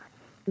newspaper,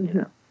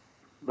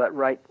 But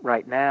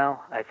right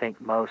now, I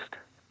think most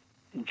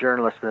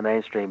journalists in the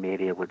mainstream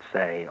media would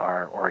say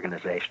our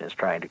organization is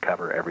trying to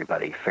cover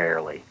everybody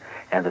fairly,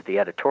 and that the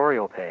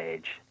editorial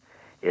page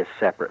is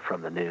separate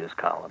from the news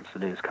columns. The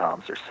news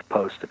columns are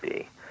supposed to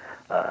be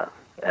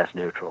as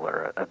neutral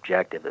or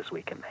objective as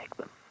we can make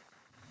them.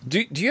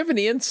 Do you have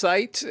any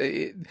insight?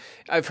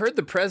 I've heard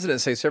the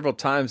president say several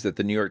times that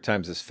the New York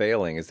Times is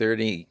failing. Is there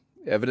any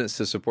evidence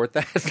to support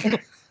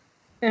that?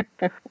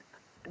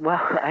 Well,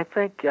 I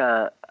think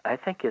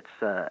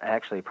it's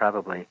actually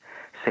probably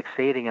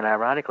succeeding, and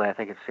ironically, I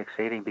think it's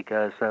succeeding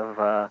because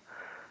of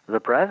the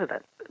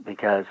president,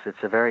 because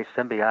it's a very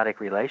symbiotic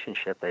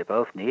relationship. They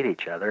both need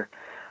each other.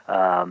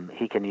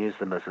 He can use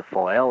them as a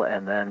foil,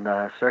 and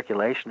then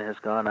circulation has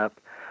gone up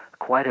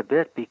quite a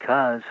bit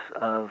because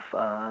of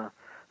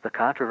the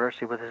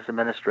controversy with his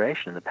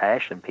administration and the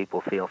passion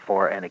people feel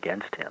for and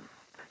against him.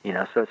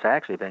 So it's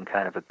actually been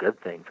kind of a good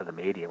thing for the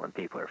media when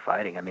people are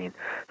fighting. I mean,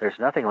 there's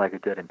nothing like a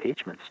good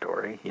impeachment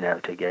story,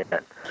 to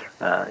get,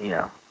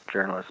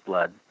 journalist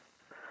blood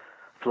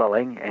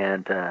flowing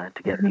and to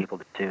get people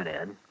to tune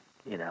in.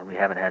 We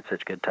haven't had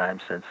such good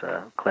times since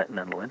Clinton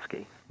and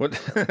Lewinsky. What?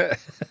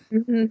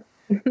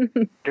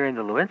 During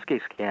the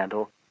Lewinsky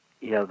scandal,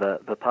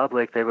 the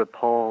public, they would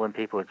poll and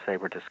people would say,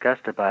 we're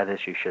disgusted by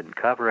this, you shouldn't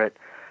cover it.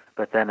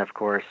 But then, of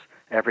course,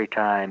 every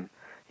time,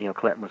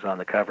 Clinton was on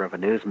the cover of a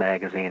news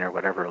magazine or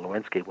whatever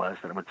Lewinsky was,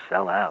 then it would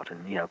sell out.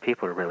 And,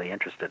 people are really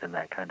interested in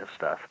that kind of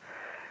stuff.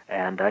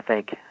 And I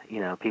think,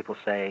 people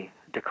say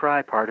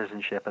decry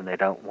partisanship and they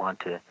don't want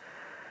to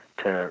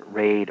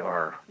read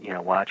or,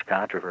 watch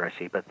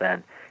controversy, but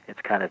then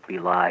it's kind of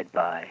belied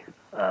by,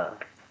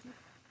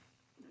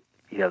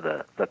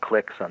 the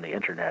clicks on the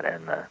internet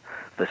and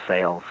the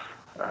sales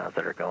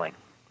that are going.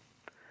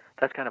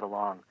 That's kind of a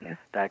long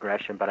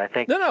digression, but I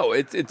think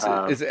it's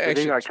actually, the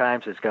New York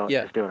Times is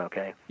doing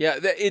okay. Yeah,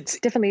 it's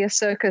definitely a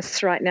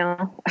circus right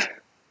now.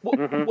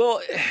 Well,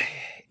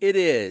 it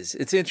is.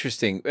 It's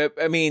interesting.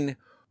 I mean,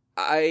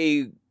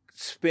 I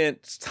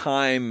spent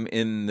time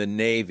in the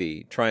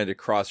Navy trying to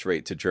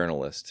cross-rate to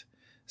journalist.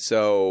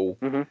 So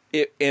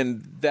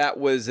and that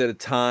was at a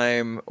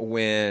time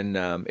when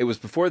it was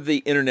before the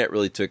internet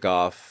really took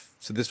off.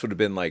 So this would have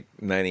been like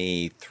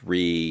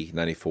 93,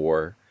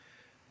 94.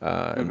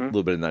 A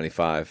little bit of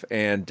 95.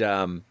 And,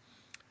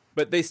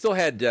 but they still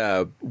had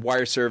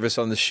wire service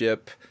on the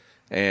ship,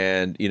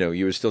 and,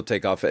 you would still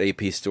take off an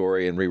AP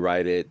story and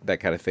rewrite it, that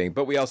kind of thing.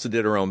 But we also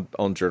did our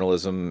own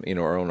journalism,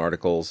 our own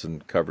articles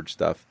and coverage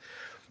stuff.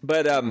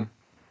 But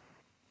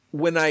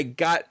when I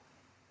got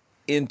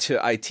into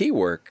IT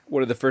work,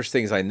 one of the first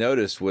things I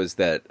noticed was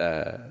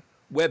that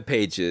web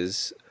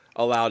pages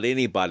allowed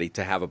anybody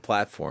to have a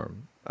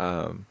platform.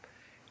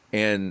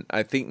 And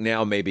I think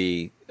now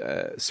maybe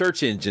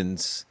search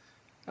engines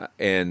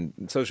and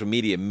social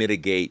media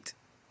mitigate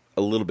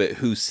a little bit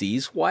who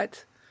sees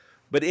what,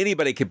 but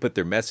anybody can put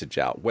their message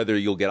out. Whether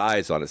you'll get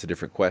eyes on it's a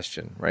different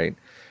question, right?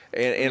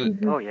 And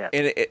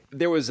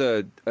there was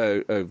a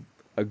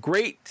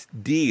great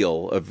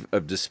deal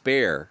of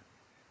despair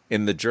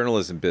in the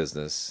journalism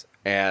business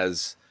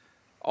as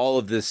all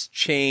of this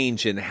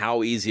change in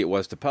how easy it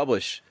was to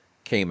publish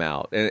came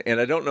out.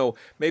 And I don't know,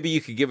 maybe you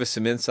could give us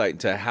some insight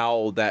into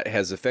how that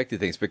has affected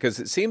things, because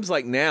it seems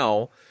like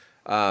now,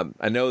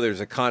 I know there's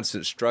a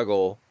constant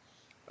struggle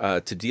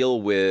to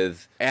deal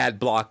with ad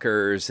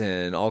blockers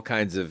and all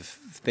kinds of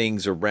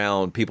things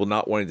around people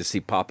not wanting to see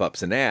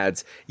pop-ups and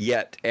ads,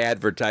 yet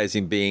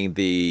advertising being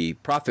the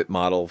profit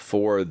model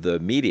for the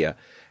media.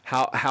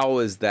 How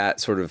has that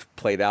sort of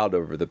played out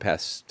over the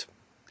past?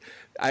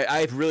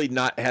 I've really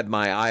not had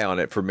my eye on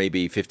it for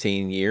maybe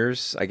 15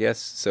 years, I guess.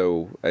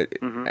 So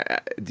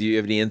do you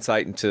have any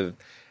insight into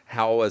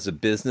how, as a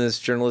business,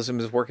 journalism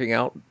is working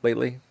out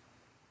lately?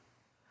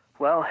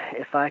 Well,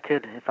 if I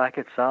could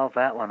solve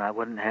that one, I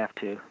wouldn't have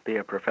to be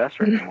a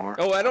professor anymore.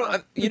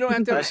 You don't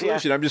have to have a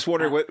solution. Yeah. I'm just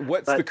wondering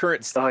what's the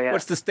current,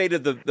 what's the state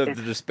of the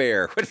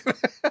despair?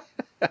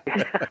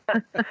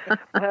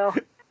 Well,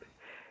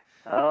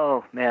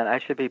 oh man, I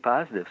should be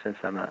positive since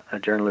I'm a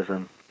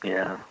journalism,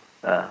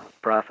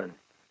 prof and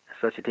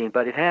associate dean.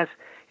 But it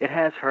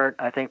has hurt,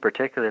 I think,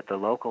 particularly at the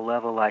local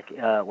level. Like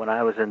when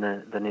I was in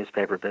the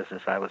newspaper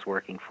business, I was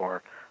working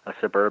for a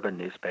suburban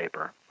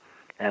newspaper.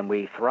 And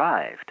we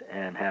thrived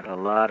and had a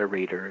lot of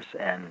readers,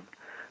 and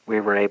we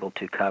were able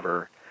to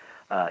cover,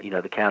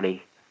 the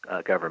county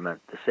government,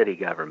 the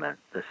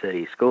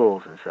city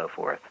schools, and so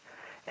forth.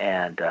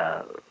 And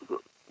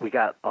we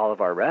got all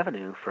of our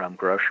revenue from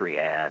grocery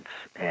ads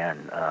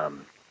and,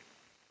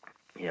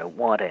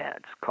 want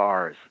ads,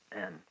 cars,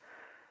 and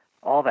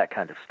all that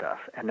kind of stuff.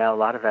 And now a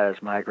lot of that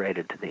has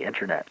migrated to the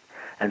Internet.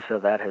 And so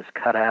that has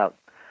cut out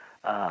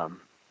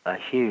a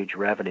huge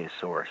revenue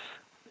source,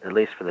 at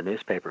least for the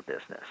newspaper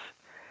business.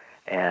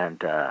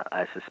 And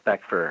I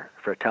suspect for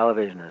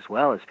television as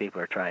well, as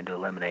people are trying to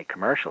eliminate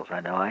commercials. I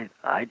know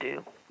I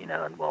do,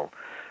 and we'll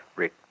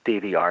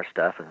DVR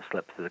stuff and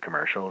slip through the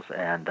commercials.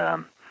 And,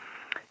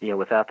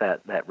 without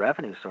that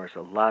revenue source,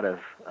 a lot of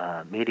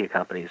media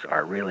companies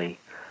are really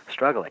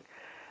struggling.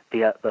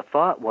 The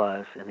thought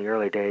was, in the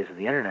early days of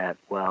the Internet,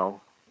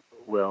 well,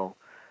 we'll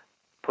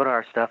put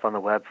our stuff on the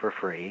web for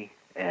free,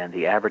 and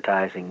the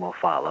advertising will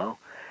follow,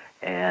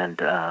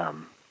 and,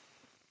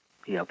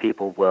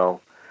 people will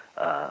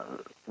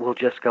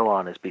just go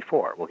on as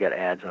before. We'll get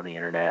ads on the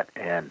Internet,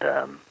 and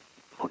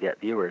we'll get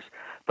viewers.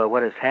 But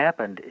what has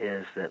happened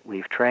is that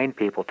we've trained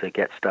people to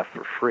get stuff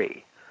for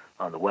free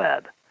on the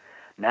web.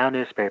 Now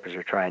newspapers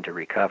are trying to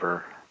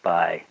recover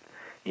by,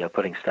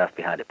 putting stuff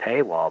behind a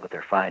paywall, but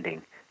they're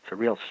finding it's a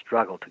real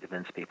struggle to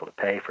convince people to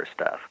pay for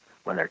stuff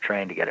when they're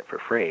trained to get it for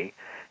free.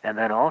 And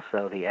then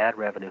also the ad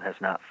revenue has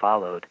not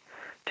followed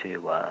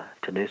to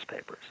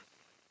newspapers.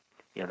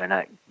 They're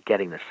not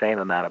getting the same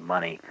amount of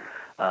money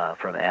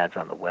from ads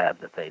on the web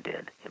that they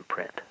did in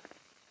print.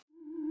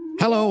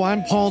 Hello,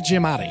 I'm Paul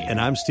Giamatti.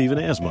 And I'm Stephen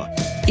Asma.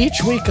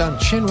 Each week on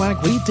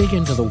Chinwag, we dig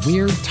into the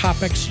weird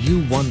topics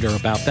you wonder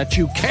about, that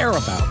you care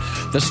about.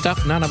 The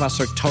stuff none of us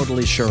are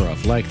totally sure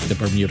of, like the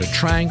Bermuda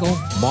Triangle,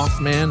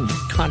 Mothman,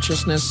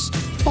 consciousness,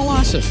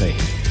 philosophy,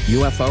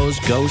 UFOs,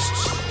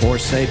 ghosts, or,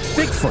 say,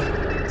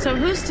 Bigfoot. So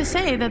who's to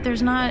say that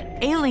there's not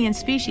alien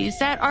species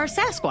that are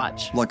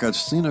Sasquatch. Like I'd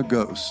seen a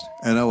ghost,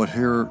 and I would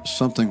hear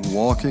something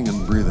walking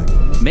and breathing.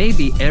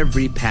 Maybe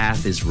every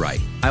path is right.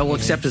 I will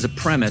accept as a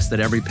premise that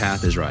every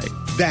path is right.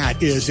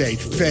 That is a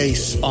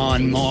face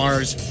on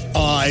Mars.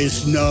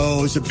 Eyes,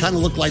 nose. It kind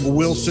of looked like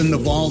Wilson the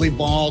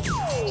volleyball.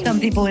 Some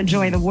people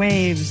enjoy the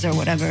waves or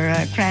whatever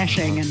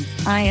crashing, and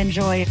I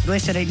enjoy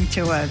listening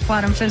to a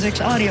quantum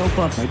physics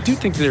audiobook. I do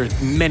think there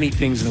are many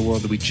things in the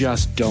world that we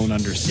just don't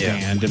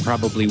understand and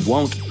probably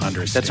won't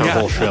understand. That's our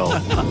whole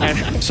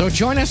show. So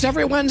join us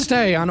every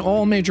Wednesday on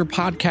all major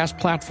podcast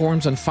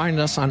platforms and find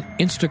us on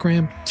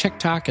Instagram,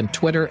 TikTok, and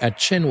Twitter at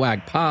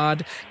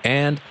ChinwagPod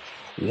and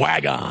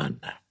Wagon.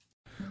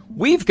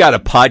 We've got a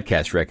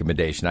podcast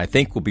recommendation I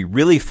think will be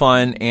really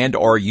fun and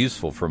or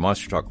useful for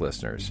Monster Talk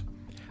listeners.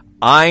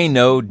 I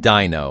Know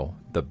Dino,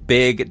 the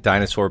big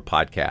dinosaur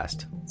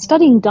podcast.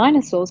 Studying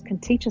dinosaurs can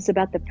teach us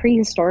about the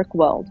prehistoric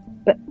world,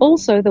 but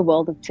also the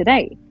world of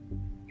today.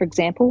 For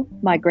example,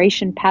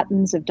 migration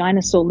patterns of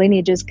dinosaur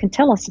lineages can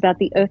tell us about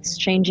the Earth's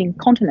changing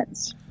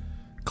continents.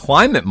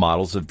 Climate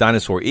models of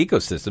dinosaur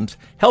ecosystems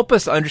help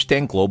us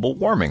understand global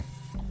warming.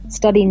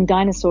 Studying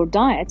dinosaur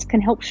diets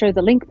can help show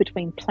the link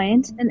between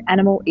plant and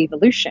animal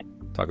evolution.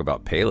 Talk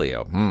about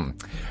paleo.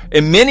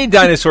 In many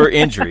dinosaur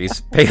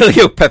injuries,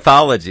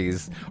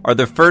 paleopathologies are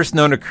the first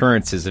known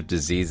occurrences of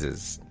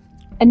diseases.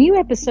 A new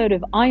episode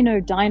of I Know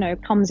Dino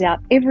comes out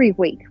every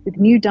week with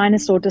new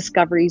dinosaur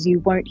discoveries you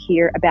won't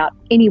hear about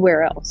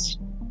anywhere else.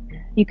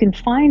 You can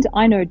find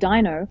I Know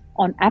Dino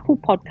on Apple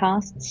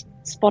Podcasts,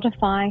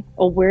 Spotify,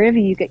 or wherever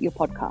you get your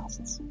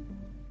podcasts.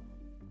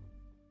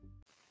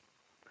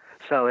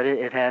 So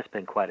it has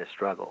been quite a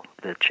struggle,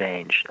 the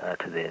change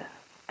to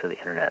the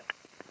internet.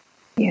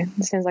 Yeah,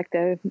 it sounds like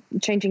they're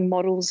changing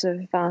models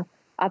of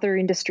other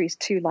industries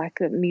too, like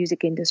the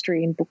music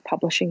industry and book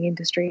publishing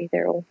industry.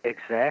 They're all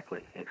exactly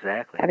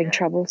having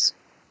troubles.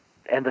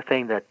 And the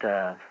thing that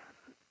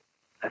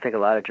I think a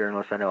lot of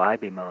journalists, I know I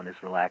bemoan, is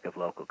the lack of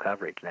local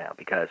coverage now,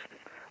 because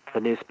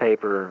the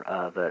newspaper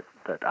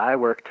that I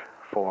worked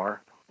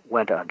for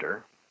went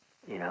under,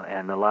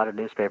 and a lot of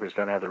newspapers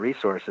don't have the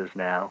resources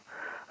now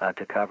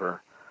to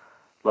cover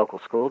local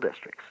school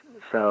districts.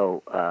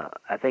 So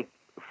I think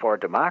for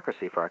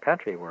democracy, for our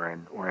country, we're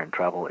in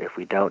trouble if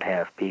we don't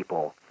have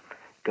people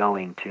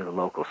going to the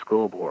local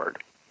school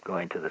board,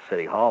 going to the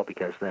city hall,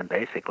 because then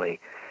basically,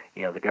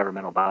 the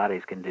governmental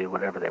bodies can do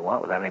whatever they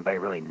want without anybody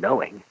really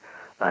knowing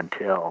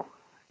until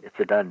it's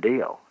a done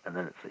deal, and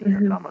then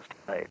it's almost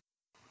too late.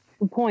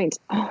 Good point.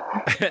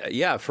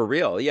 Yeah, for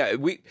real. Yeah,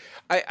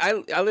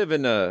 I live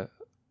in a.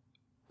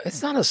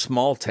 It's not a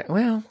small town.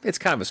 Well, it's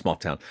kind of a small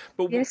town,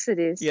 but yes, it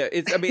is. Yeah,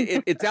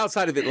 it's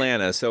outside of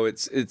Atlanta, so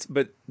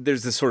but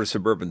there's this sort of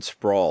suburban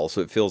sprawl, so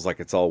it feels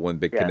like it's all one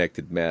big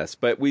connected mess.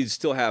 But we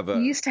still have We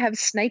used to have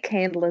snake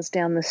handlers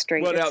down the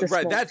street. Well,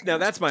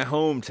 that's my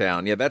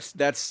hometown. Yeah,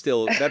 that's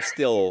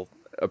still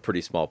a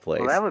pretty small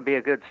place. Well, that would be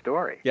a good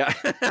story. Yeah.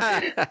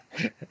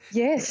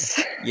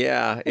 Yes.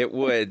 Yeah, it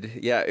would.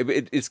 Yeah,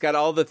 it's got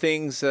all the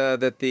things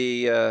that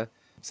the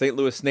St.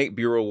 Louis Snake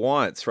Bureau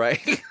wants,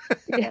 right?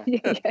 Yeah.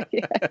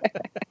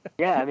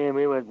 Yeah,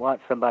 we would want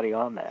somebody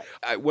on that.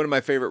 One of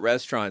my favorite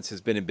restaurants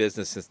has been in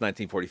business since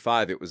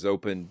 1945. It was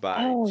opened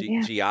by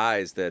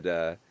GIs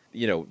that,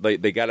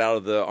 they got out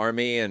of the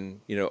Army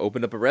and,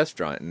 opened up a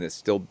restaurant, and it's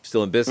still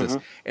in business.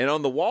 Mm-hmm. And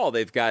on the wall,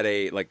 they've got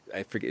I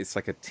forget, it's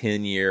like a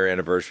 10-year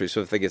anniversary.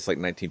 So I think it's like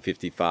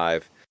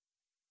 1955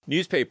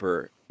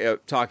 newspaper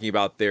talking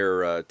about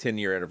their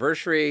 10-year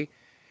anniversary.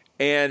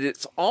 And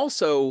it's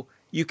also,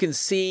 you can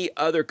see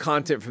other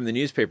content from the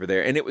newspaper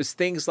there. And it was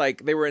things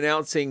like they were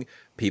announcing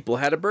people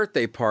had a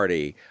birthday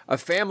party, a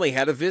family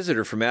had a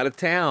visitor from out of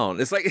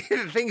town. It's like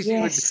things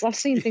I've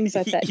seen things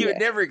like that. You would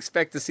never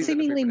expect to see.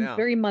 Seemingly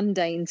very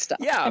mundane stuff.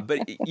 Yeah,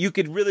 but you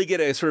could really get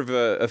a sort of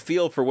a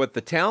feel for what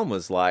the town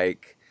was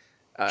like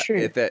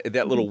at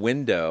that little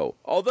window.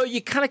 Although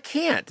you kind of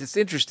can't. It's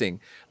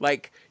interesting.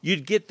 Like,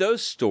 you'd get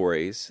those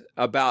stories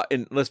about,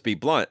 and let's be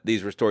blunt,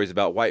 these were stories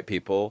about white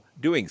people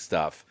doing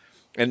stuff.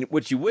 And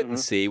what you wouldn't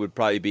see would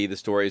probably be the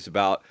stories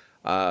about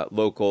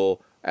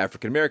local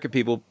African American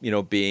people,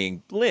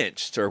 being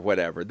lynched or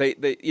whatever. They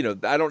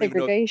I don't even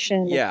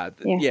know.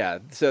 Yeah.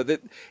 So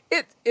that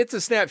it's a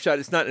snapshot.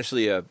 It's not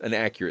necessarily an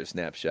accurate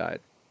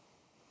snapshot.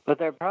 But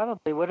there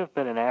probably would have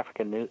been an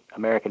African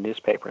American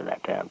newspaper in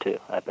that town too.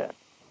 I bet.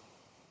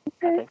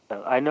 Okay. I think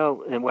so. I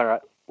know, and where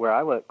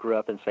I grew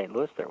up in St.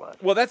 Louis, there was.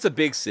 Well, that's a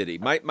big city.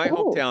 My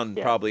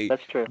hometown probably,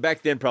 that's true.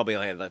 Back then, probably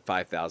only had like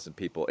 5,000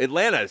 people.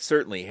 Atlanta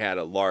certainly had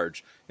a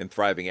large and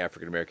thriving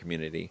African-American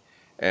community.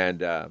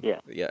 And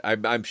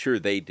I'm sure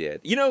they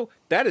did.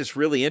 That is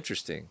really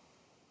interesting.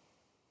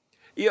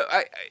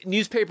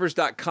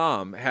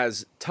 Newspapers.com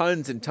has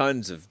tons and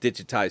tons of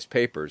digitized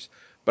papers,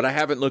 but I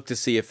haven't looked to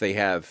see if they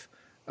have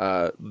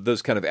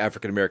those kind of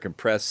African-American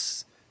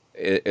press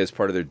as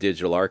part of their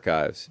digital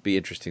archives. Be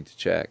interesting to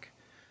check.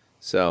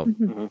 So,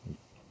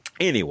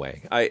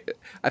 anyway, I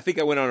think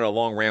I went on a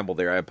long ramble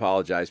there. I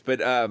apologize, but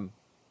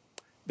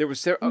there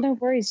was no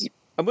worries.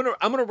 I'm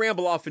gonna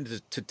ramble off into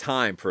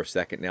time for a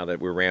second now that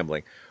we're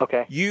rambling.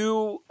 Okay.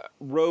 You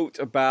wrote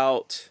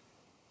about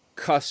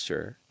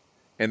Custer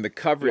and the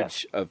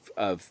coverage of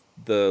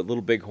the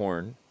Little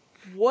Bighorn.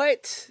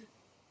 What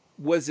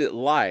was it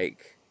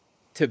like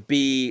to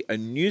be a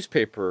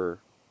newspaper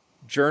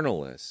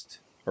journalist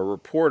or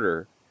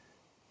reporter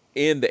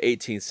in the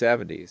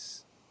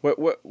 1870s?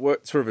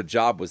 What sort of a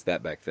job was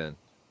that back then?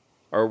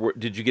 Or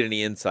did you get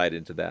any insight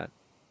into that?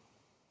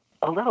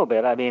 A little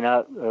bit. I mean,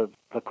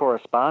 the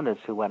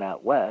correspondents who went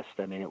out west,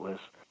 I mean, it was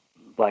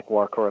like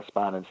war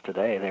correspondents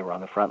today. They were on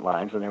the front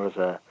lines, and there was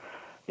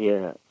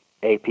the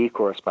AP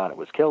correspondent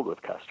was killed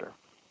with Custer.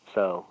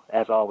 So,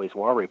 as always,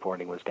 war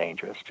reporting was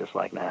dangerous, just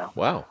like now.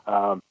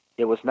 Wow.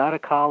 It was not a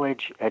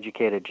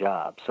college-educated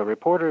job. So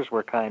reporters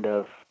were kind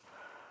of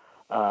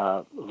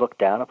looked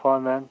down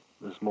upon then.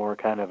 It was more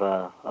kind of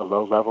a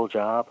low-level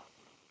job.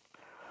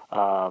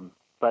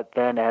 But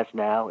then, as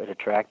now, it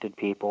attracted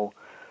people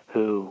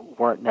who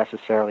weren't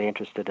necessarily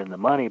interested in the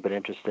money, but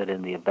interested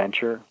in the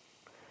adventure,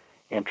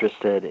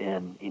 interested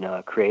in,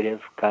 a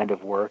creative kind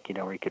of work,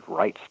 where you could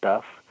write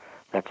stuff.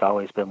 That's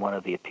always been one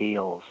of the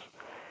appeals.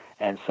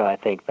 And so I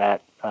think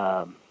that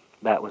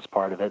that was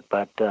part of it.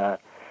 But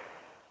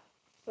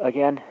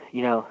again,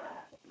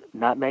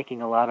 not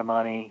making a lot of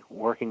money,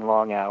 working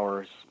long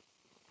hours,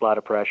 a lot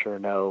of pressure,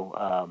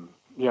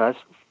 it's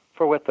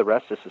for with the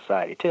rest of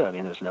society too. I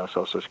mean, there's no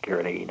Social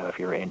Security, if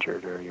you're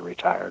injured or you're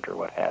retired or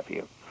what have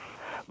you.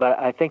 But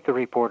I think the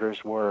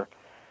reporters were,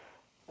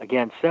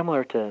 again,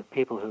 similar to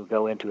people who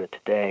go into it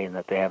today, in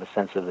that they have a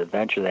sense of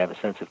adventure, they have a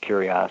sense of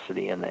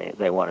curiosity, and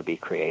they want to be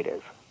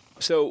creative.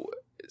 So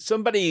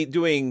somebody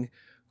doing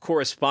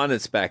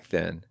correspondence back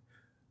then,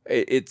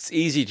 it's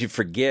easy to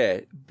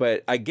forget,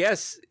 but I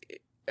guess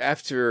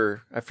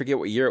after, I forget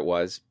what year it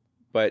was,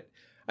 but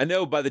I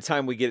know by the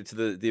time we get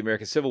to the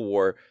American Civil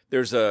War,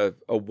 there's a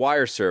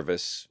wire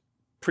service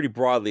pretty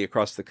broadly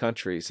across the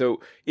country.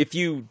 So if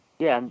you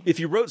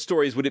wrote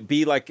stories, would it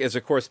be like, as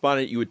a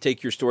correspondent, you would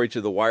take your story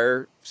to the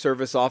wire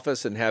service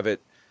office and have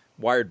it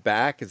wired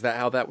back? Is that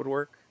how that would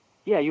work?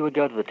 Yeah, you would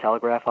go to the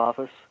telegraph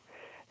office,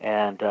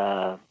 and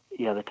the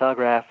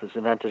telegraph was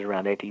invented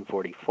around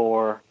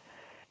 1844.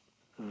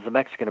 The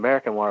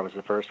Mexican-American War was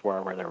the first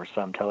war where there were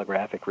some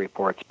telegraphic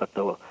reports, but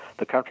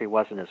the country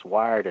wasn't as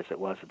wired as it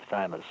was at the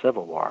time of the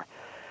Civil War.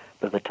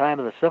 But at the time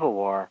of the Civil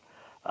War,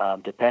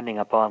 depending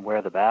upon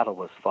where the battle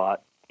was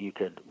fought, you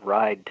could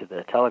ride to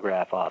the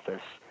telegraph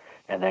office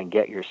and then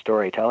get your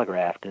story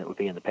telegraphed, and it would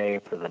be in the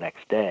paper the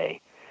next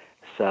day.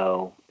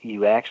 So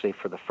you actually,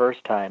 for the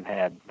first time,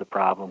 had the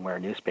problem where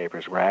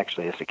newspapers were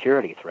actually a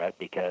security threat,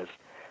 because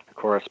the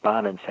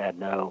correspondents had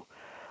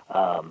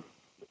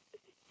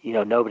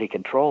nobody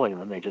controlling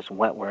them. They just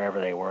went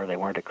wherever they were. They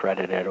weren't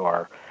accredited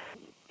or,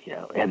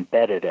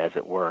 embedded, as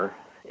it were,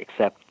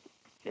 except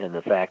in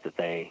the fact that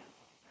they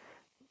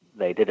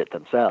did it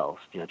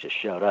themselves, just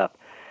showed up.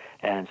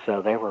 And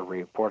so they were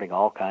reporting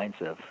all kinds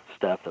of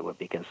stuff that would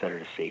be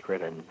considered a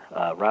secret. And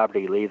Robert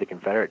E. Lee, the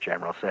Confederate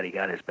general, said he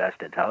got his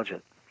best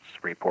intelligence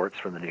reports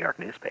from the New York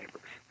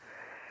newspapers.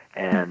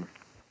 And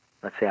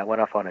let's see, I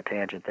went off on a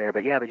tangent there.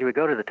 But you would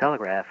go to the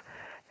telegraph,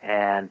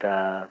 and,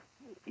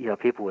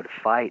 people would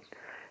fight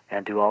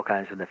and do all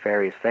kinds of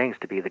nefarious things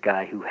to be the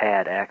guy who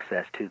had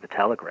access to the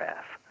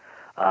telegraph.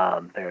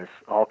 There's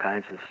all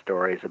kinds of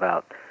stories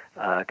about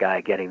a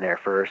guy getting there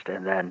first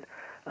and then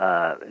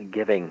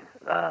giving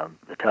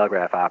the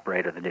telegraph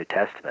operator the New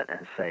Testament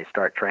and say,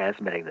 start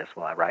transmitting this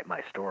while I write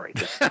my story,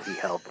 just so he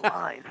held the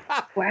line.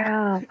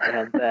 Wow.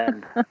 And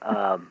then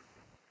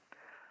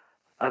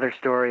other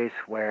stories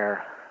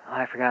where,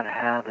 I forgot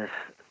how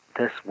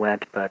this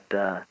went, but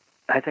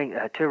I think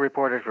two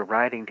reporters were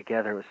riding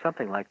together. It was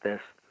something like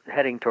this,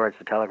 heading towards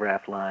the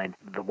telegraph line.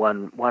 The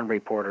one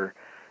reporter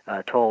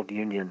told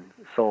Union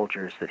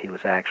soldiers that he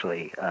was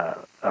actually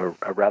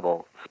a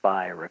rebel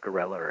spy or a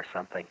guerrilla or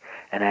something,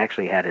 and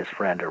actually had his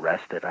friend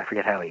arrested. I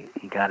forget how he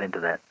got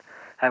into that.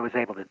 I was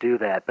able to do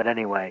that, but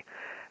anyway,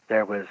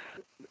 there was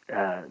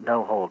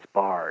no holds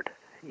barred,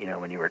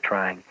 when you were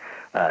trying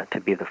to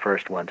be the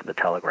first one to the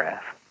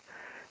telegraph.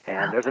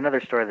 And there's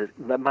another story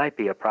that might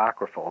be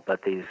apocryphal,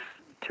 but these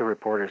two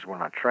reporters were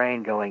on a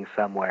train going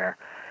somewhere,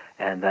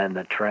 and then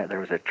there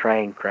was a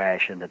train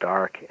crash in the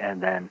dark,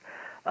 and then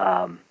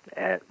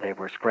they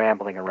were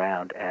scrambling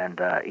around,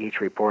 and each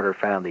reporter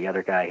found the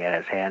other guy had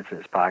his hands in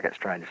his pockets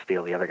trying to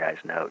steal the other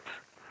guy's notes.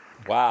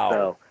 Wow.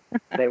 So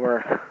they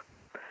were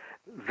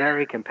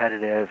very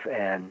competitive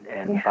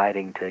and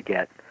fighting to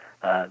get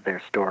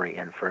their story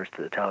in first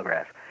to the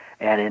telegraph.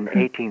 And in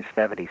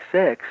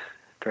 1876,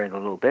 during the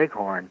Little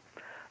Bighorn,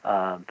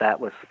 that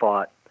was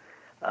fought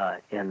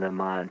in the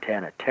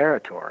Montana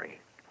Territory,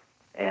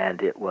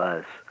 and it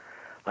was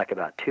like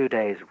about 2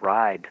 days'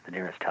 ride to the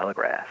nearest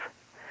telegraph.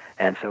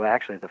 And so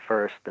actually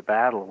the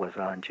battle was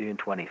on June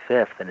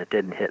 25th, and it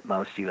didn't hit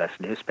most U.S.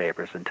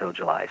 newspapers until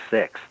July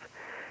 6th,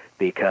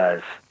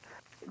 because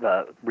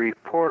the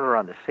reporter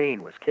on the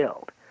scene was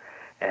killed.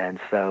 And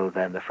so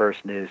then the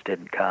first news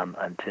didn't come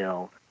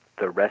until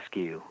the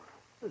rescue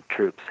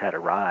troops had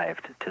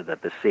arrived to the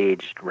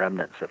besieged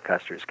remnants of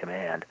Custer's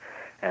command,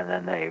 and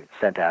then they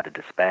sent out a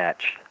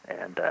dispatch,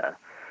 and a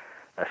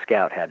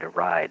scout had to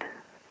ride,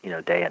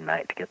 day and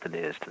night to get the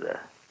news to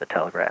the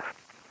telegraph.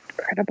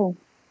 Incredible.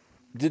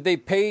 Did they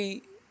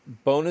pay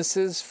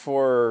bonuses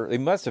for? They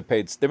must have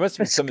paid. There must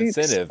have been some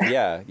incentive.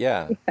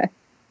 Yeah.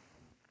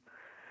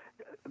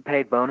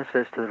 Paid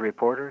bonuses to the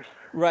reporters.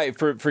 Right,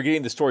 for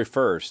getting the story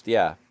first.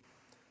 Yeah.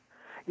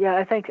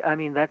 Yeah, I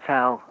mean that's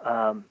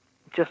how.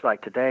 Just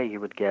like today, you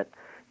would get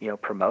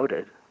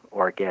promoted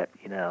or get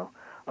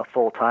a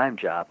full-time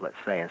job. Let's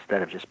say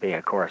instead of just being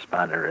a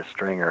correspondent or a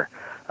stringer,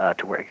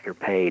 to where you're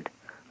paid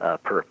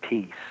per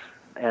piece.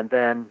 And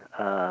then,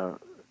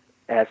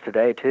 as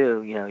today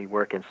too, you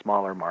work in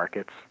smaller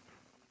markets.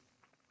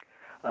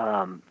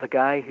 The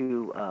guy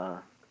who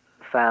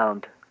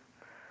found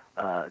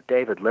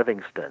David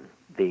Livingstone,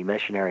 the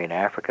missionary in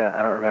Africa,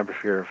 I don't remember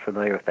if you're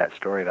familiar with that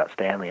story about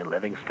Stanley and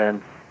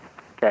Livingstone.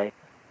 Okay,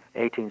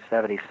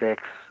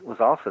 1876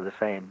 was also the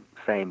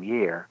same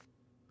year.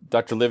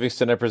 Dr.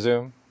 Livingstone, I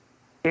presume?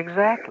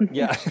 Exactly.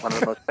 Yeah. One of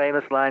the most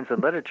famous lines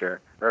in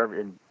literature, or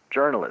in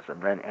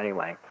journalism,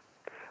 anyway.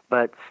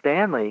 But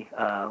Stanley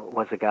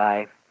was a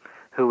guy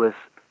who was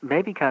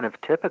maybe kind of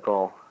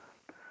typical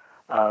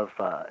of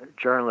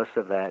journalists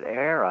of that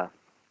era,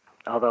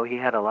 although he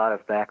had a lot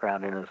of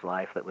background in his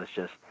life that was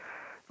just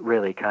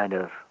really kind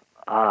of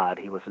odd.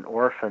 He was an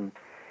orphan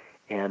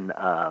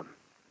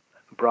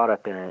brought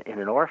up in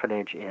an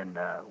orphanage in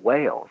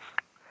Wales,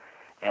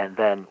 and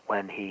then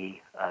when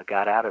he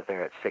got out of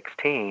there at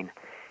 16,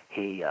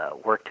 he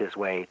worked his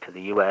way to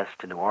the U.S.,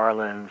 to New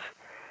Orleans,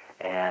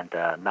 and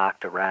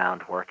knocked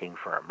around working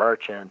for a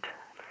merchant.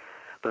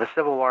 But the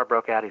Civil War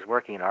broke out. He's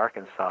working in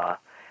Arkansas,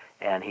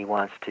 and he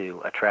wants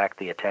to attract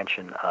the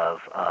attention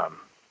of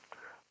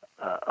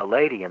a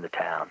lady in the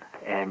town,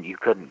 and you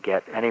couldn't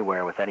get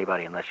anywhere with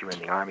anybody unless you were in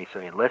the Army,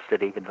 so he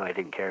enlisted even though he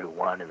didn't care who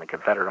won in the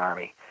Confederate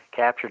Army,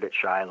 captured at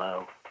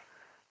Shiloh,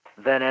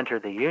 then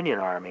entered the Union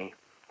Army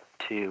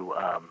to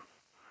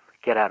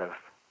get out of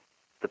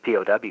the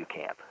POW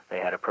camp. They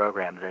had a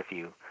program that if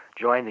you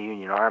joined the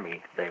Union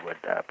Army, they would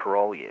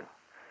parole you.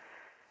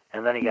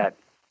 And then he got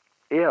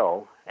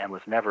ill and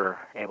was never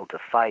able to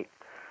fight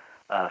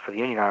for the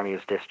Union Army. He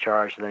was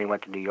discharged, and then he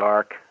went to New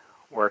York,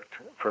 worked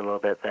for a little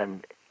bit,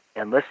 then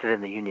enlisted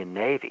in the Union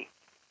Navy.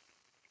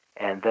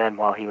 And then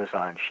while he was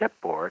on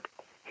shipboard,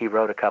 he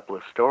wrote a couple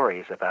of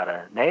stories about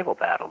a naval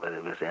battle that he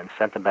was in,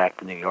 sent them back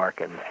to New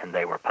York, and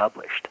they were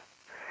published.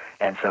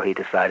 And so he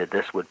decided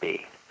this would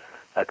be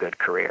a good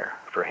career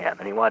for him.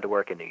 And he wanted to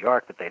work in New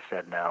York, but they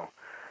said, no,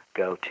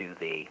 go to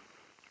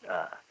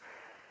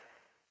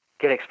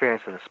get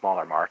experience in the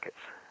smaller markets.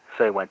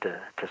 So he went to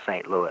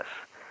St. Louis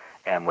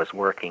and was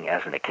working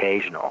as an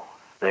occasional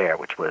there,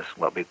 which was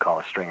what we call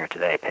a stringer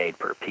today, paid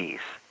per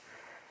piece,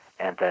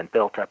 and then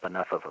built up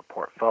enough of a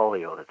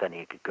portfolio that then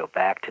he could go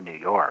back to New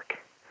York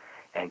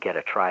and get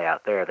a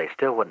tryout there. They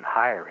still wouldn't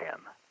hire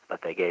him,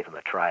 but they gave him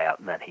a tryout,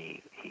 and then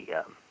he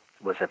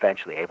was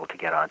eventually able to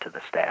get onto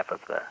the staff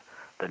of the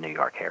New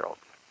York Herald.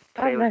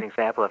 He was an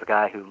example of a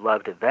guy who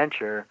loved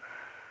adventure.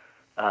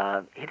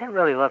 He didn't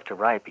really love to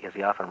write because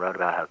he often wrote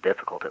about how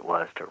difficult it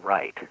was to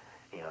write.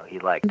 He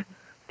liked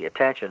the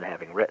attention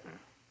having written.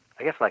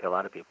 I guess like a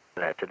lot of people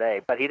do that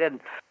today, but he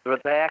didn't. The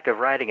act of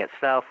writing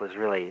itself was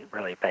really,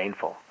 really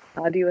painful.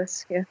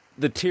 Arduous, yeah.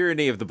 The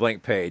tyranny of the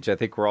blank page, I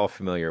think we're all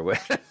familiar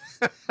with.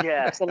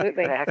 Yeah,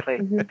 absolutely. Exactly.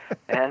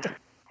 Mm-hmm.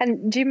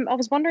 And Jim, I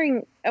was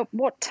wondering, at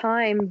what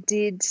time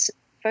did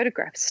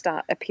photographs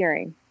start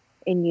appearing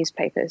in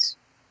newspapers?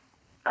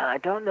 I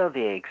don't know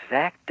the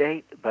exact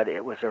date, but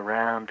it was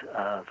around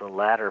the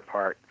latter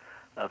part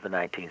of the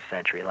 19th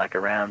century, like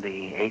around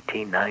the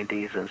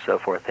 1890s and so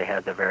forth. They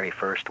had the very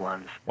first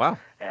ones. Wow.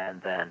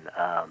 And then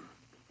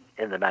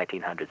in the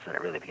 1900s, then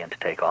it really began to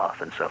take off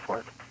and so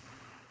forth.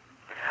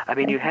 I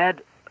mean, you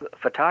had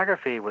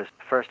photography was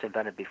first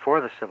invented before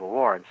the Civil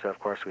War, and so, of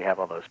course, we have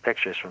all those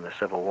pictures from the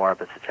Civil War,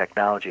 but the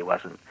technology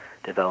wasn't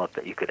developed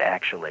that you could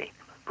actually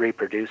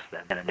reproduce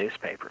them in a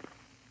newspaper.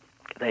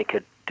 They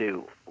could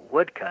do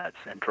woodcuts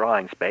and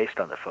drawings based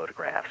on the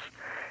photographs,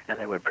 and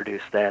they would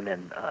produce them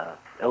in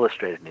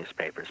illustrated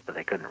newspapers, but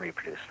they couldn't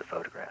reproduce the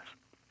photographs.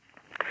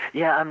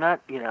 Yeah, I'm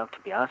not, to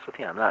be honest with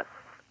you, I'm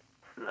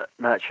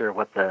not sure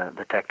what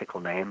the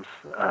technical names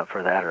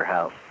for that or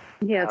how.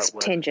 Yeah, it's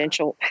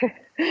tangential.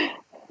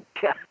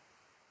 Yeah.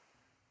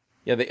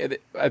 Yeah,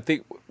 I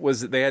think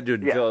they had to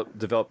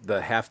develop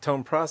the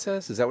halftone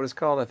process. Is that what it's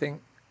called? I think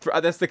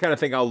that's the kind of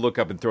thing I'll look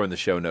up and throw in the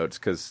show notes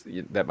because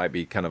that might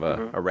be kind of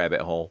a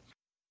rabbit hole.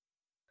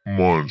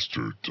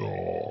 Monster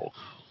Talk.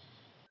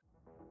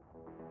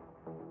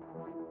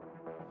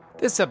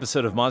 This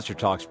episode of Monster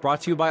Talk is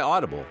brought to you by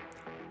Audible.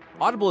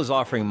 Audible is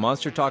offering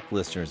Monster Talk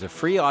listeners a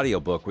free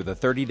audiobook with a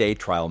 30-day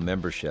trial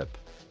membership.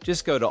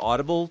 Just go to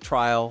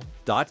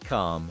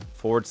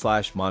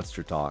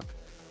audibletrial.com/Monster Talk.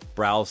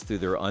 Browse through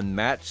their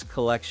unmatched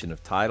collection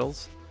of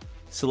titles,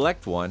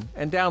 select one,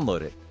 and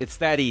download it. It's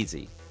that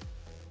easy.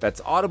 That's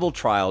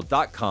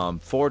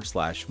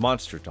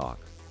audibletrial.com/Monster Talk.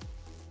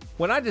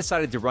 When I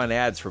decided to run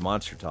ads for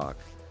Monster Talk,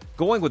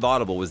 going with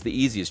Audible was the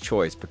easiest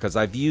choice because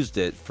I've used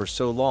it for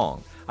so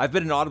long. I've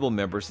been an Audible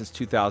member since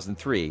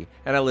 2003,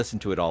 and I listen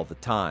to it all the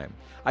time.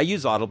 I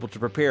use Audible to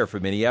prepare for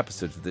many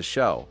episodes of this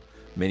show.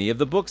 Many of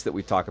the books that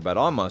we talk about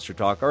on Monster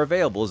Talk are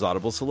available as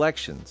Audible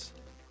selections.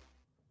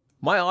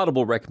 My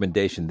Audible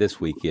recommendation this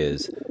week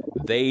is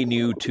They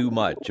Knew Too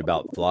Much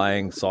About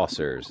Flying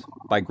Saucers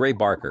by Gray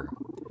Barker.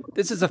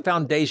 This is a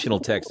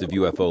foundational text of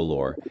UFO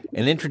lore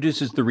and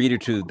introduces the reader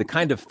to the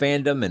kind of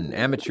fandom and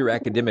amateur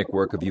academic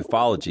work of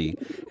ufology,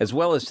 as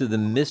well as to the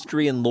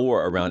mystery and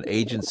lore around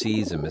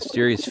agencies and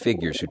mysterious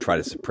figures who try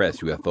to suppress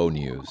UFO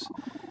news,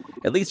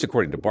 at least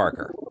according to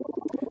Barker.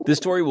 This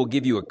story will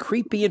give you a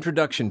creepy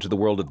introduction to the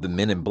world of the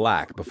Men in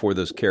Black before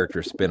those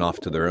characters spin off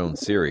to their own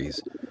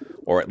series,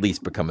 or at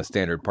least become a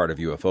standard part of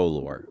UFO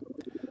lore.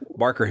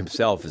 Barker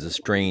himself is a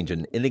strange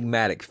and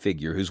enigmatic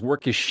figure whose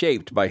work is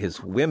shaped by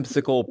his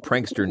whimsical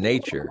prankster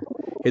nature,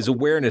 his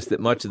awareness that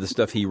much of the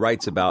stuff he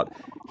writes about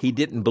he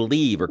didn't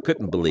believe or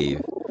couldn't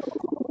believe,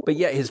 but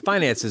yet his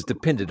finances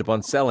depended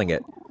upon selling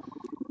it,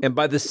 and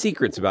by the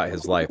secrets about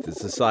his life that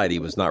society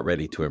was not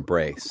ready to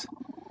embrace.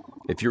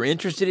 If you're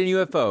interested in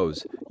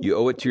UFOs, you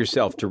owe it to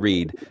yourself to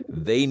read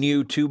They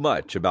Knew Too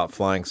Much About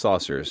Flying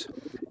Saucers,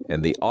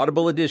 and the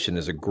Audible edition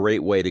is a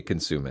great way to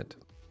consume it.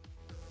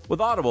 With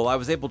Audible, I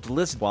was able to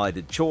listen while I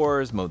did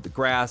chores, mowed the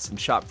grass, and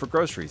shopped for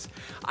groceries.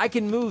 I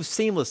can move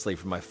seamlessly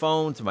from my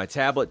phone to my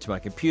tablet to my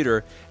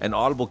computer, and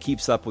Audible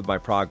keeps up with my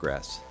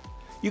progress.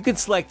 You can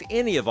select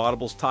any of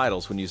Audible's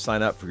titles when you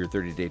sign up for your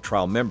 30-day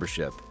trial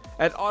membership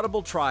at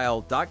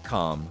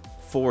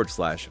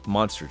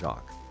audibletrial.com/Monster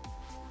Talk.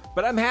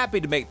 But I'm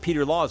happy to make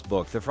Peter Law's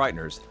book, The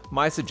Frighteners,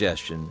 my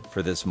suggestion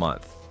for this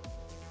month.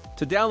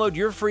 To download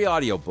your free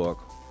audiobook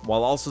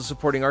while also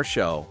supporting our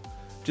show,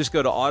 just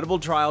go to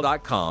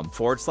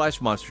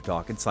audibletrial.com/Monster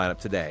Talk and sign up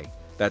today.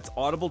 That's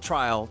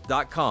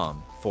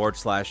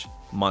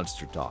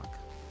audibletrial.com/Monster Talk.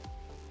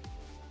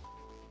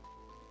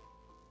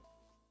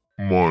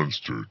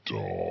 Monster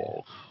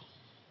Talk.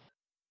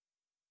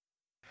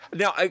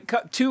 Now,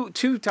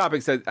 two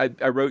topics that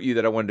I wrote you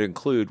that I wanted to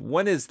include.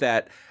 One is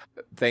that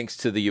thanks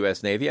to the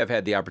U.S. Navy, I've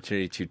had the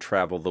opportunity to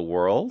travel the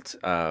world,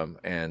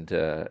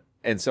 and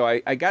so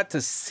I got to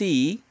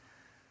see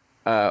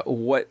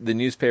what the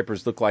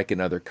newspapers look like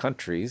in other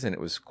countries, and it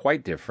was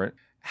quite different.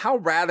 How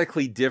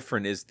radically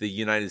different is the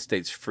United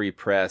States free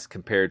press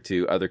compared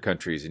to other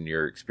countries in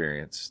your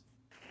experience?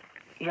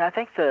 Yeah, I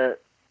think the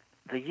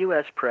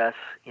U.S. press,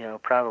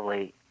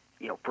 probably,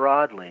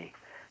 broadly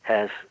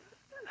has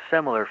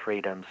similar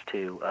freedoms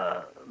to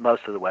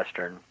most of the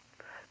Western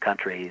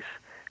countries,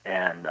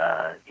 and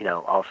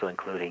also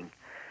including,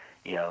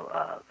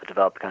 the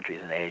developed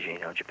countries in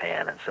Asia,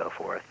 Japan and so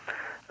forth.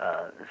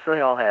 So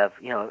they all have,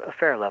 a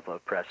fair level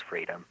of press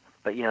freedom.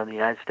 But, in the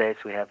United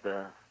States, we have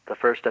the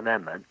First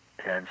Amendment,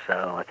 and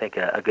so I think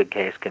a good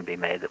case can be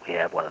made that we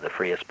have one of the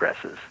freest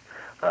presses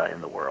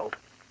in the world.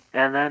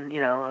 And then,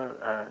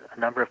 a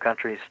number of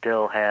countries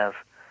still have,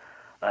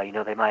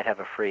 they might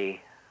have a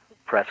free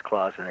press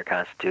clause in their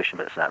constitution,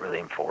 but it's not really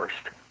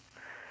enforced.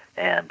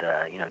 And,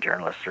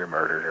 journalists are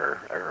murdered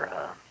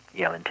or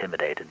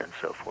intimidated and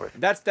so forth.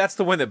 That's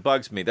the one that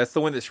bugs me. That's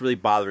the one that's really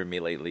bothering me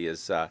lately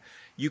is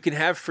you can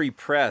have free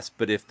press,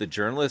 but if the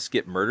journalists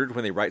get murdered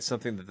when they write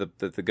something that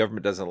the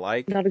government doesn't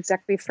like, not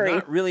exactly free.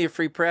 Not really a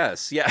free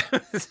press. Yeah.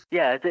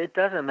 Yeah, it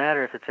doesn't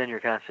matter if it's in your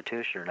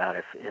constitution or not.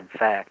 If in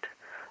fact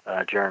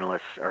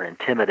journalists are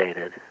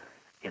intimidated,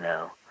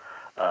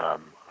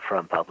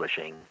 from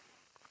publishing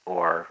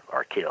or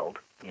are killed,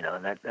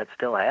 and that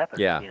still happens.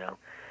 Yeah.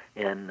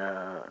 In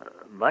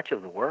much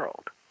of the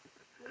world.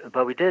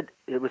 But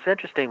it was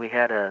interesting, we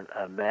had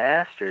a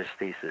master's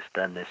thesis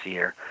done this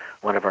year.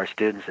 One of our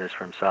students is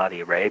from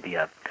Saudi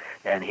Arabia,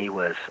 and he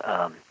was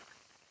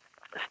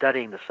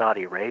studying the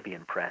Saudi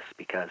Arabian press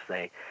because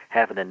they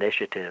have an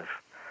initiative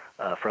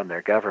from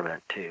their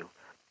government to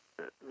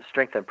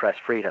strengthen press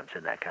freedoms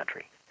in that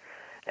country.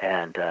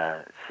 And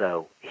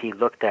so he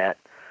looked at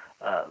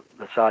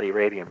the Saudi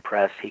Arabian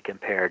press. He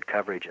compared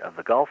coverage of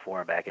the Gulf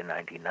War back in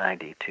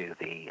 1990 to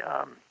the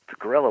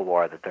guerrilla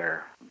war that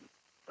they're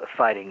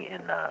fighting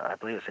in, I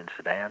believe it's in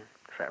Sudan.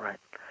 Is that right?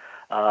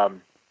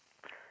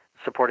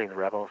 Supporting the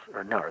rebels,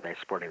 or no, are they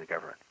supporting the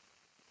government?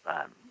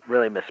 I'm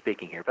really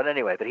misspeaking here. But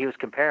anyway, he was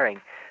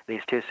comparing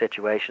these two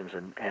situations,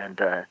 and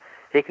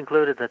he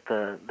concluded that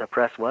the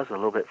press was a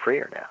little bit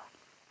freer now.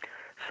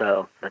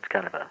 So that's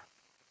kind of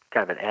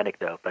an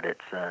anecdote, but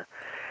it's an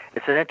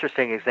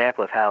interesting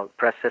example of how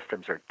press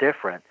systems are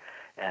different,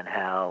 and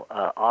how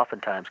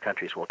oftentimes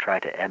countries will try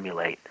to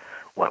emulate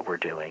what we're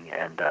doing.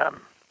 And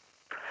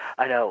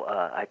I know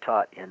I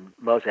taught in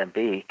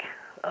Mozambique,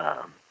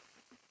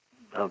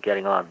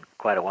 getting on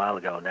quite a while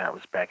ago now. It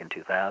was back in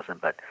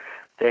 2000, but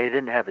they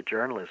didn't have a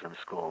journalism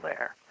school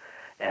there.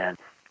 And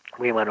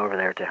we went over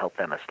there to help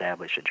them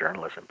establish a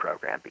journalism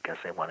program because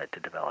they wanted to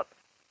develop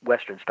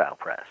Western-style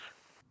press.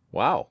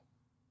 Wow.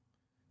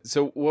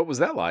 So what was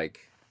that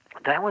like?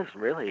 That was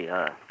really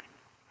an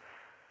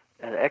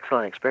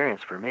excellent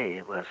experience for me.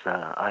 It was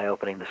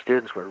eye-opening. The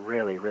students were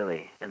really,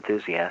 really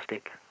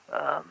enthusiastic,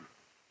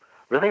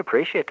 really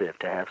appreciative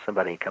to have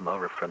somebody come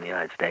over from the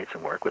United States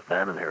and work with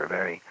them, and they were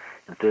very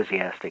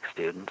enthusiastic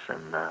students,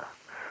 and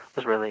it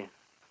was really,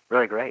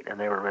 really great. And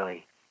they were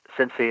really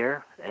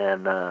sincere,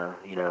 and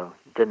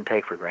didn't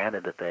take for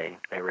granted that they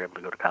were able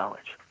to go to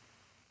college.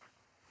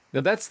 Now,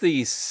 that's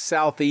the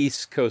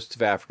southeast coast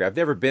of Africa. I've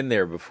never been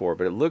there before,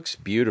 but it looks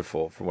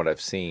beautiful from what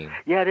I've seen.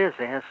 Yeah, it is.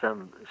 It has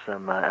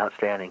some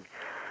outstanding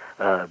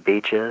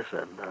beaches,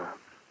 and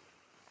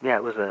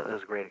it was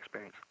a great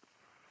experience.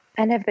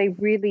 And have they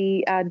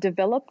really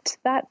developed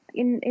that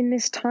in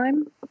this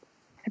time?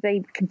 Have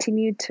they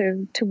continued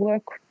to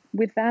work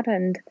with that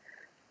and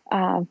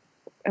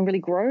really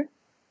grow?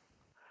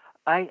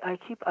 I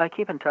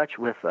keep in touch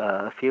with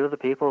a few of the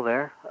people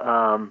there.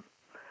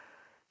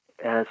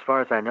 As far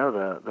as I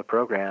know, the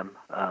program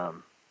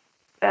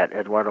at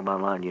Eduardo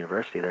Mondlane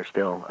University, they're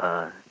still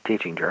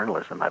teaching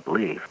journalism, I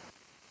believe.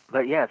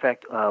 But yeah, in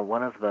fact,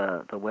 one of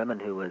the women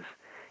who was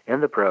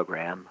in the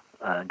program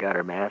got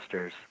her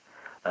master's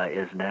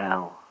is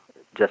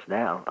just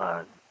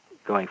now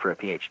going for a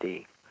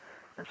PhD,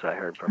 and so I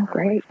heard from her.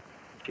 Great.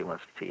 She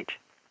wants to teach.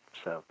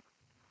 So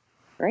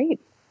great.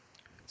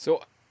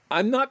 So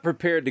I'm not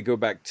prepared to go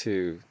back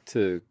to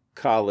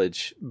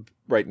college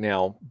right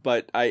now,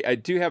 but I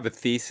do have a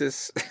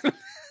thesis.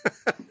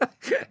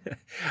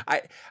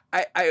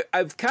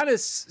 I've kind of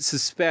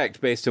suspect,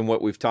 based on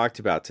what we've talked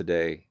about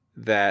today,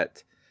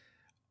 that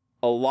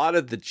a lot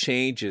of the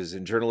changes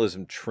in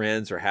journalism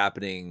trends are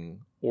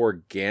happening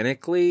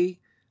organically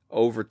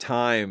over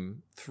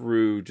time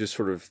through just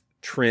sort of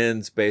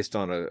trends based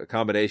on a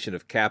combination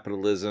of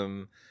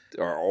capitalism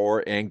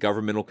and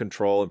governmental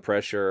control and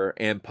pressure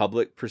and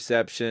public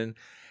perception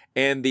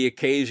and the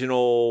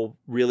occasional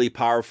really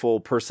powerful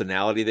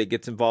personality that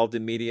gets involved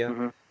in media.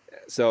 Mm-hmm.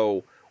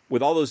 So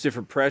with all those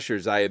different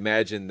pressures, I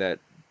imagine that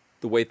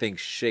the way things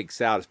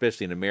shakes out,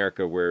 especially in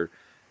America where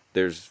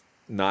there's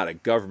not a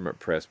government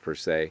press per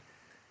se,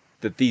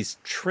 that these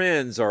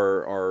trends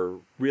are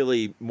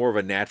really more of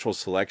a natural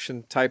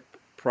selection type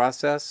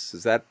process.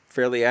 Is that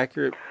fairly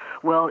accurate?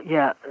 Well,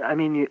 yeah. I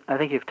mean, I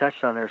think you've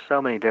touched on there's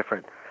so many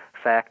different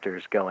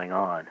factors going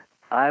on.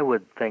 I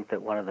would think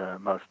that one of the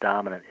most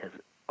dominant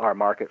are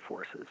market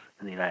forces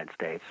in the United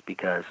States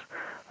because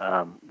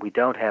we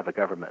don't have a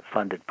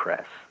government-funded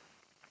press,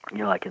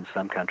 like in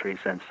some countries.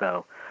 And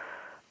so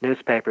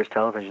newspapers,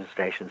 television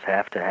stations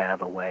have to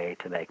have a way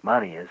to make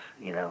money.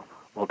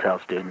 We'll tell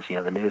students,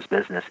 the news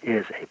business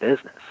is a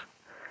business.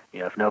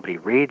 If nobody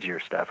reads your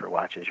stuff or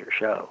watches your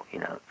show,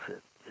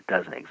 it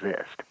doesn't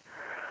exist.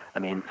 I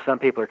mean, some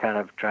people are kind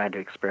of trying to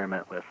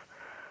experiment with,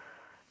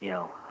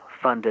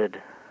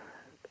 funded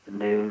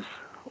news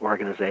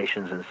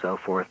organizations and so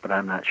forth, but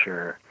I'm not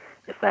sure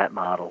if that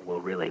model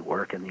will really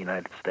work in the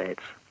United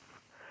States.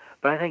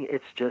 But I think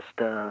it's just,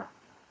 like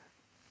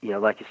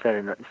you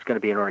said, it's going to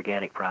be an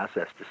organic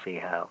process to see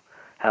how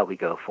we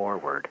go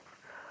forward.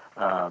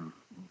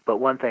 But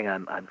one thing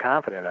I'm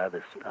confident of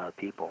is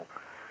people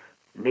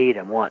need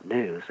and want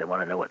news. They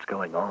want to know what's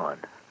going on.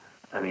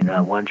 I mean,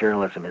 one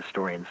journalism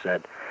historian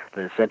said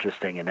that it's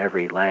interesting in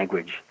every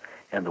language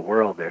in the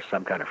world there's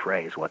some kind of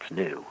phrase, what's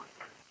new.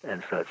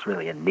 And so it's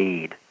really a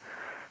need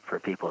for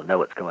people to know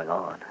what's going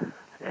on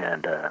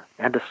and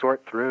to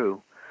sort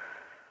through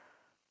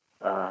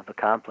the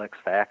complex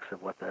facts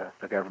of what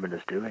the government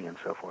is doing and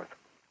so forth.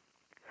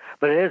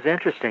 But it is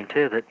interesting,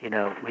 too, that,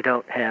 we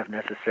don't have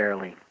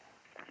necessarily,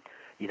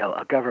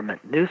 a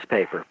government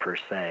newspaper per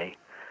se.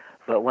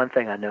 But one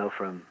thing I know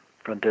from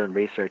doing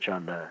research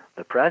on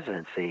the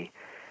presidency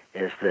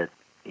is that,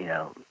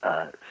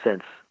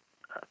 since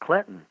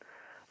Clinton,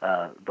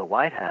 the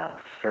White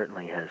House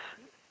certainly has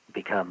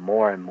become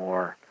more and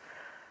more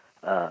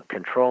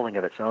controlling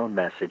of its own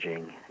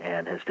messaging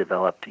and has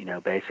developed,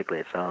 basically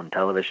its own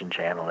television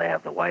channel. They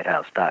have the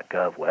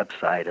whitehouse.gov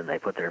website, and they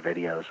put their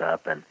videos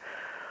up, and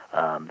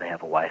they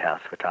have a White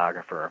House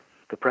photographer.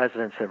 The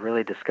presidents have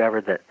really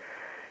discovered that,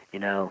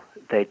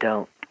 they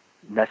don't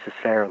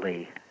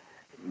necessarily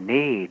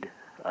need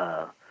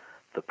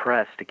the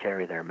press to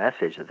carry their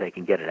message, that they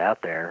can get it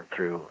out there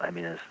through,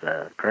 as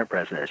the current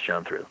president has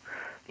shown through,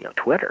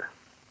 Twitter.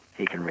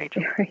 He can reach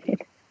it.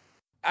 Right.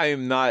 I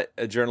am not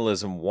a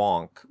journalism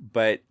wonk,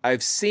 but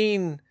I've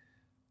seen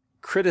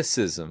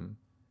criticism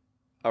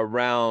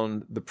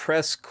around the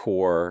press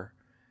corps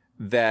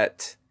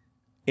that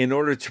in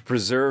order to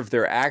preserve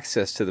their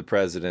access to the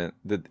president,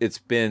 that it's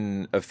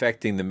been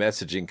affecting the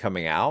messaging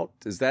coming out.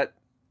 Is that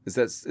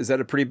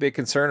a pretty big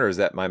concern, or is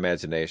that my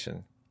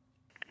imagination?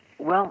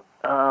 Well,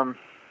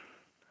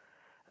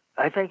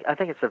 I think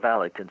it's a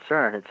valid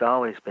concern. It's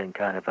always been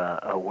kind of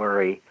a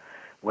worry,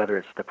 whether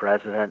it's the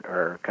president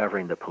or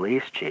covering the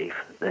police chief,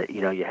 that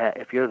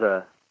if you're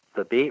the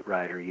beat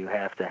writer, you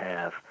have to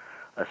have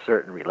a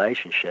certain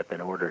relationship in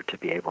order to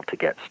be able to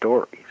get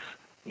stories.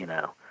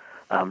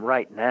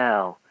 Right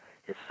now,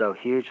 it's so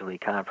hugely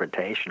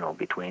confrontational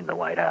between the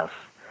White House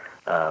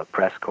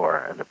press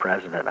corps and the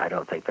president. I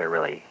don't think they're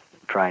really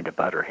trying to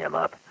butter him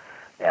up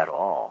at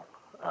all.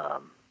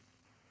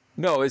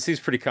 No, it seems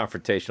pretty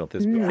confrontational at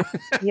this point.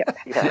 Yep.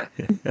 Yeah.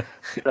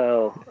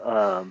 So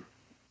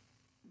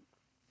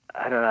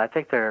I don't know. I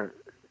think they're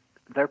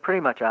pretty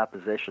much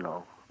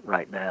oppositional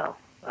right now.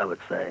 I would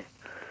say.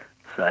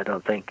 So I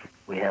don't think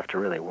we have to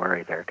really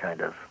worry they're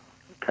kind of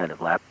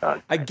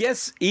lapdog. I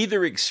guess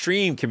either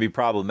extreme can be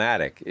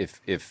problematic.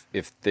 If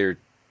they're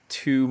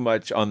too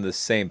much on the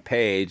same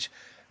page,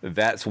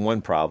 that's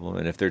one problem,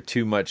 and if they're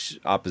too much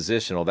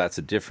oppositional, that's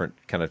a different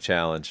kind of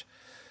challenge.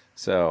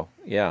 So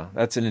yeah,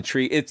 that's an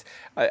intrigue.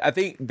 I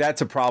think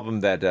that's a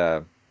problem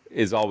that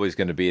is always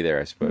going to be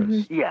there, I suppose.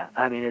 Mm-hmm. Yeah,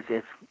 I mean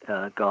it's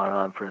gone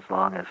on for as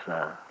long as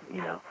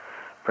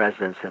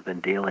presidents have been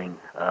dealing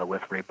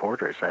with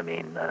reporters. I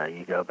mean,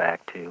 you go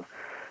back to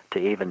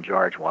even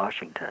George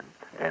Washington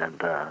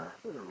and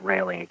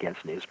railing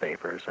against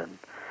newspapers and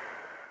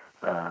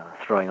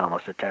throwing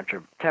almost a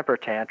temper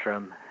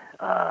tantrum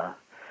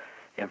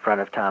in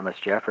front of Thomas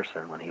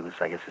Jefferson when he was,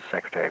 I guess, his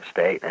Secretary of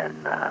State,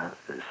 and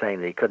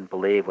saying that he couldn't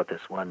believe what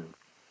this one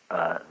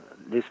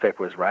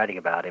newspaper was writing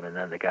about him, and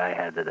then the guy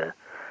had the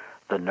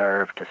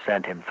nerve to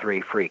send him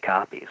 3 free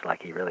copies,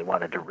 like he really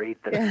wanted to read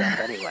this stuff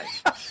anyway.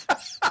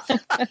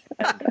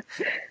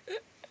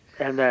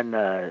 And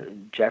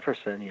then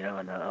Jefferson,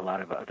 and a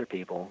lot of other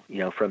people,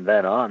 from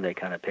then on, they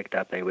kind of picked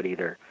up. They would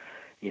either,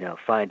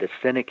 find a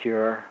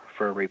sinecure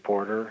for a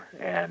reporter,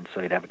 and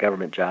so he'd have a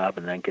government job,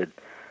 and then could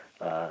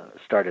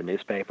start a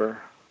newspaper,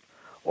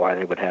 or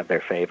they would have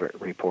their favorite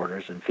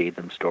reporters and feed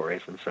them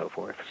stories and so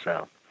forth.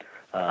 So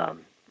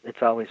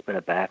it's always been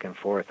a back and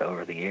forth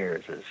over the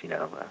years. As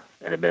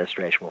an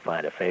administration will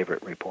find a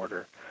favorite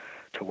reporter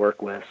to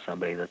work with,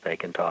 somebody that they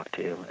can talk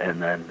to,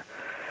 and then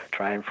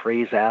try and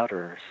freeze out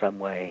or some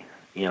way,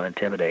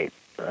 intimidate,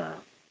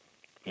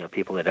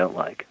 people they don't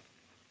like.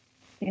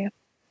 Yeah.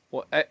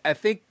 Well, I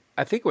think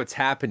what's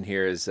happened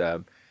here is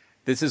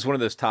this is one of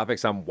those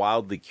topics I'm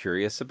wildly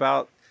curious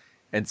about.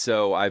 And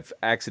so I've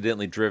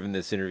accidentally driven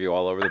this interview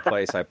all over the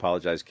place. I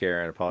apologize,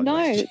 Karen. I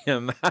apologize,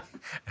 Jim.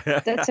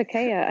 That's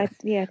okay. I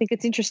think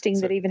it's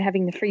interesting that even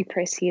having the free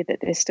press here,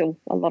 that there's still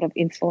a lot of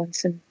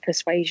influence and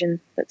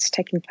persuasion that's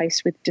taking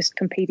place with just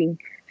competing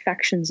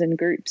factions and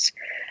groups.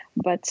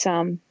 But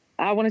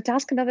I wanted to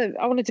ask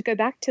I wanted to go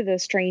back to the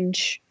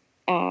strange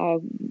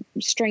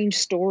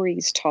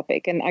stories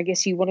topic, and I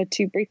guess you wanted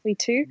to briefly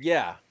too.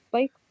 Yeah.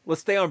 Blake?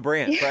 Let's stay on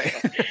brand, right?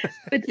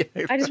 But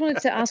I just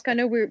wanted to ask, I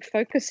know we're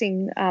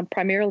focusing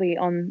primarily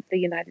on the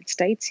United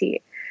States here,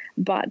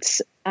 but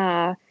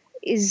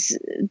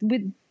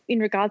in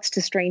regards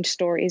to strange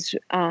stories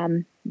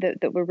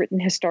that were written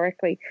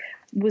historically,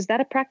 was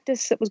that a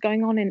practice that was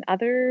going on in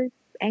other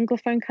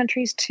Anglophone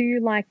countries too,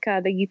 like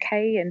the UK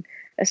and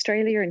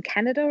Australia and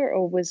Canada,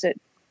 or was it,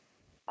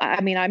 I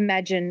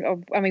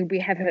imagine we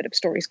have heard of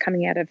stories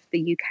coming out of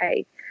the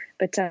UK,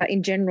 but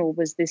in general,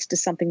 was this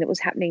just something that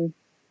was happening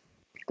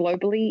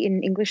globally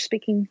in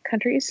English-speaking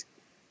countries?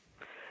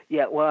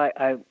 Yeah, well,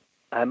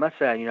 I must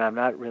say, I'm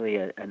not really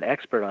an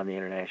expert on the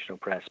international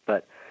press,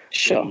 but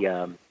sure.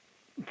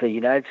 The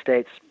United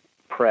States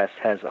press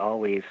has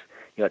always,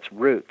 its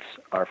roots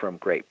are from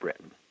Great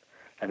Britain.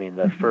 I mean,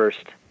 the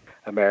first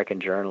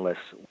American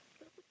journalists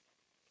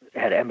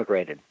had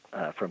emigrated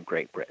from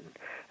Great Britain,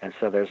 and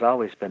so there's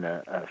always been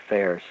a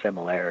fair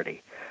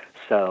similarity.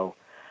 So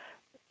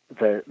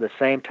the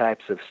same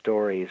types of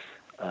stories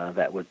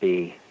that would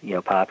be,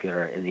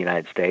 popular in the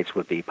United States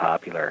would be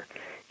popular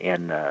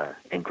in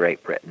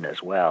Great Britain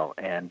as well.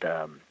 And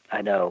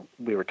I know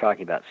we were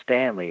talking about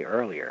Stanley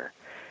earlier,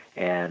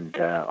 and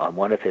on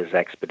one of his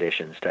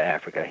expeditions to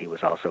Africa, he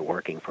was also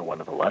working for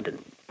one of the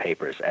London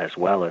papers as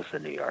well as the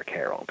New York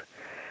Herald.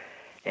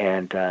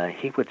 And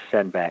he would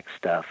send back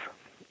stuff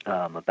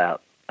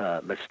about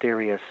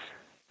mysterious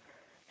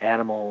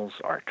animals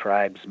or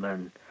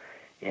tribesmen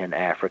in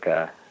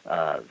Africa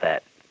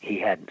that he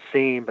hadn't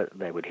seen, but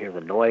they would hear the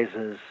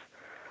noises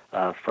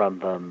from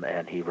them,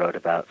 and he wrote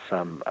about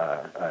some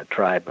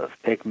tribe of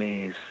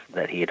pygmies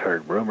that he had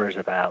heard rumors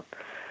about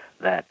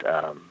that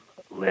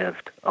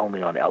lived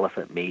only on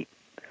elephant meat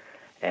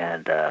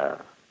and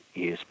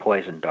used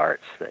poison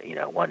darts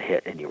that, one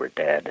hit and you were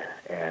dead,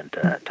 and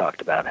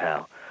talked about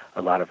how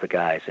a lot of the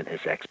guys in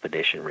his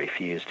expedition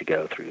refused to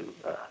go through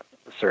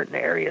certain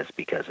areas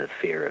because of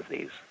fear of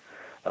these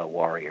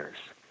warriors.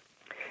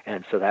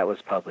 And so that was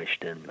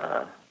published in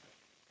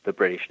the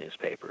British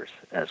newspapers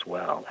as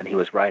well, and he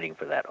was writing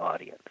for that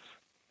audience.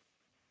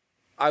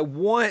 I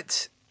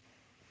want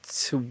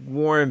to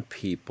warn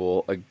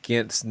people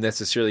against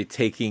necessarily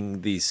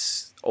taking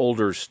these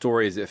older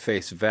stories at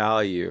face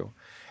value.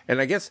 And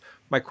I guess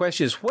my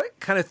question is, what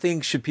kind of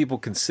things should people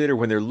consider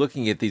when they're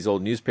looking at these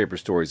old newspaper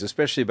stories,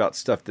 especially about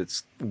stuff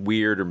that's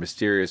weird or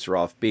mysterious or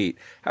offbeat?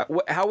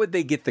 How would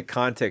they get the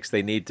context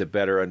they need to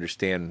better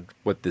understand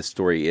what this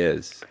story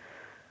is?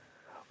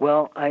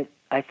 Well, I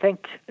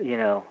think,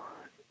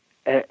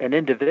 an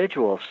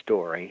individual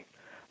story,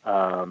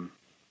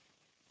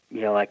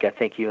 like I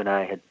think you and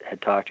I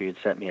had talked to you,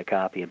 had sent me a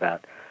copy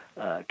about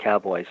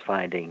cowboys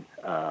finding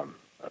a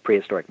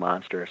prehistoric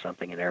monster or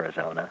something in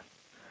Arizona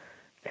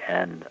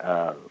and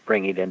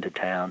bringing it into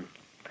town.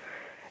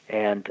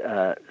 And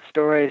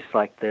stories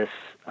like this,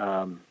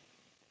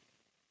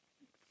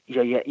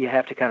 you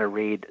have to kind of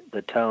read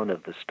the tone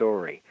of the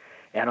story.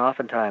 And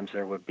oftentimes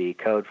there would be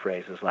code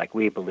phrases like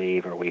 "we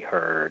believe" or "we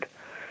heard,"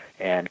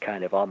 and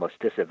kind of almost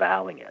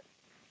disavowing it.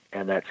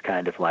 And that's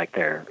kind of like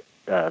the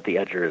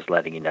editor is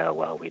letting you know,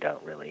 well, we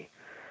don't really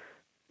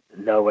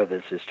know whether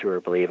this is true or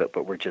believe it,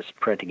 but we're just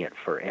printing it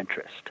for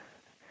interest.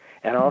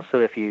 And also,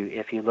 if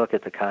you look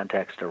at the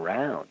context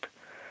around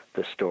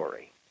the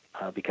story,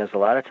 because a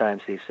lot of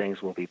times these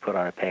things will be put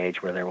on a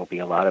page where there will be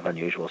a lot of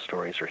unusual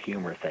stories or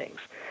humor things,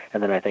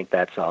 and then I think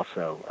that's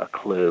also a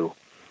clue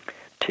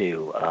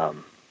to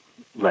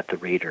let the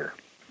reader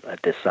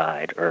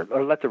decide, or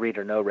let the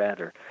reader know,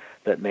 rather,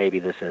 that maybe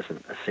this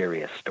isn't a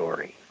serious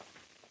story.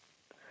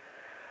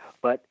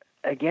 But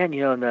again,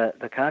 in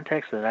the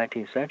context of the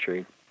 19th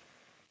century,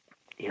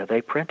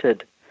 they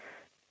printed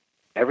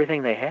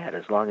everything they had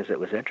as long as it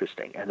was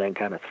interesting, and then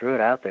kind of threw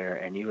it out there,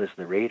 and you as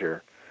the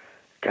reader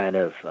kind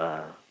of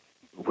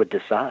would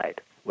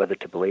decide whether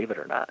to believe it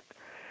or not.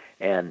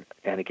 And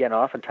again,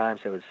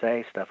 oftentimes they would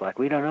say stuff like,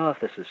 we don't know if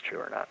this is true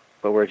or not,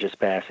 but we're just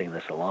passing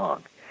this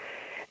along.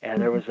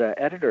 And there was an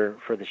editor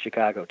for the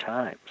Chicago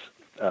Times,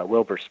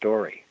 Wilbur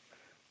Story,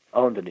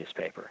 owned the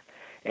newspaper.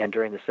 And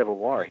during the Civil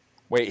War...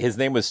 Wait, his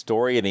name was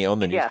Story and he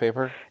owned the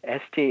newspaper?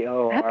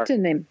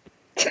 Story.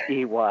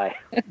 E-Y.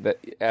 The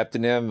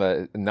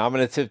aptonym,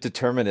 nominative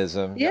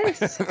determinism.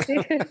 Yes.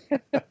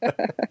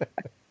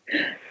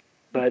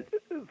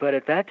 But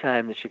at that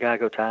time, the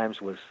Chicago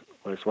Times was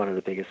one of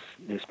the biggest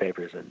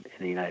newspapers in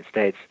the United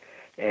States,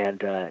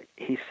 and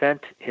he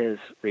sent his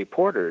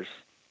reporters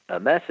a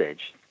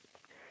message.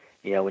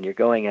 When you're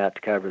going out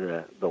to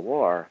cover the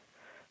war,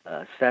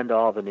 send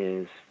all the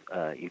news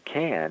you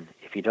can.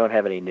 If you don't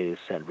have any news,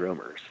 send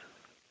rumors.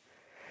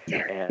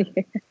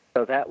 And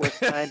so that was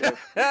kind of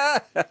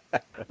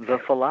the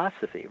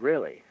philosophy,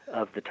 really,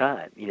 of the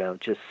time.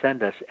 Just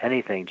send us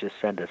anything, just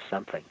send us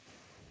something.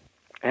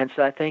 And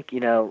so I think,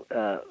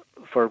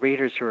 for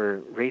readers who are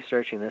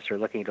researching this or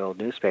looking at old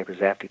newspapers,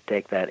 they have to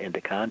take that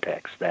into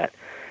context, that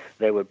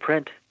they would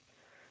print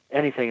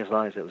anything as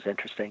long as it was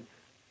interesting.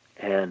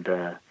 And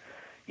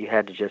you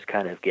had to just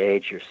kind of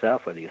gauge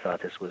yourself whether you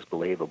thought this was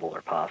believable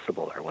or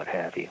possible or what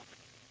have you.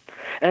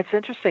 And it's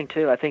interesting,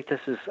 too. I think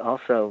this is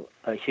also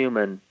a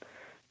human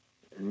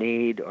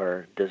need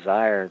or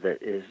desire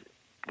that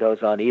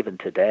goes on even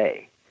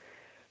today,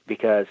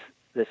 because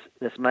this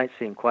might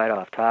seem quite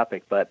off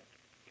topic, but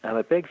I'm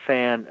a big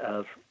fan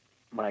of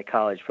my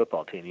college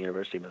football team, the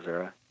University of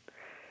Missouri,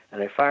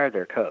 and they fired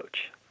their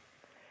coach.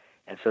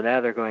 And so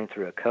now they're going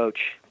through a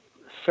coach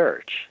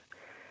search.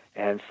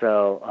 And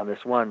so on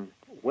this one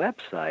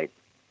website,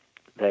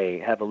 they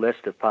have a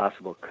list of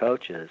possible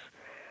coaches,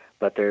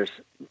 but there's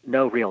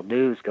no real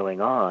news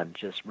going on,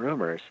 just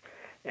rumors.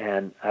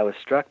 And I was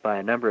struck by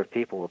a number of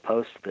people who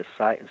post to this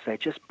site and say,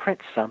 just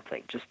print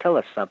something. Just tell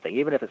us something.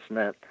 Even if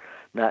it's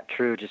not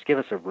true, just give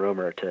us a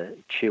rumor to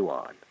chew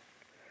on.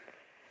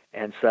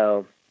 And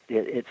so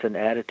it's an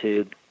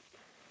attitude,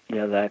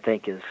 that I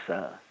think is,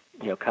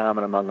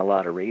 common among a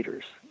lot of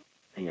readers,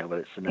 but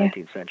it's the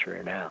 19th century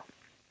or now.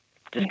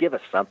 Just give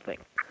us something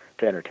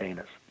to entertain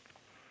us.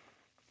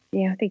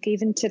 Yeah, I think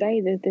even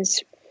today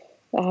there's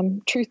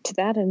truth to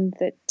that, and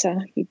that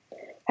you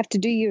have to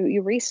do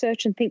your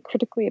research and think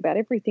critically about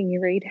everything you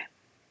read.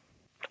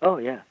 Oh,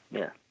 yeah.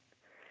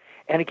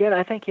 And again,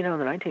 I think, in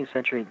the 19th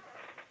century,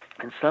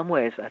 in some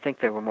ways, I think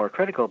they were more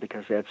critical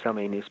because they had so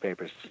many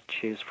newspapers to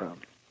choose from.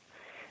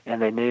 And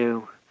they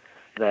knew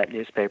that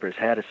newspapers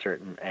had a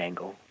certain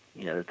angle,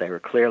 that they were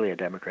clearly a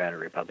Democrat or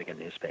Republican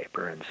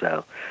newspaper. And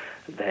so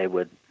they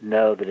would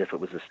know that if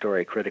it was a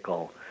story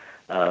critical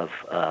of,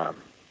 a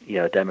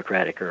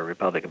Democratic or a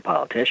Republican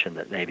politician,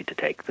 that maybe to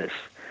take this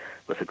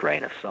with a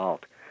grain of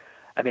salt.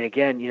 I mean,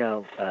 again,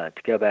 to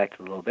go back to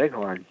the Little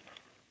Bighorn,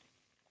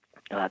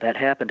 that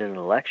happened in an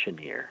election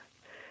year.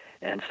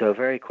 And so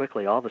very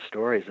quickly, all the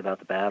stories about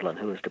the battle and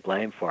who was to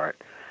blame for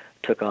it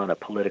took on a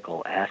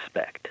political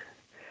aspect.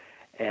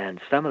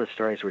 And some of the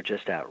stories were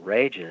just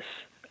outrageous.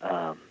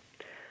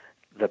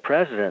 The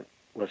president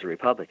was a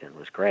Republican,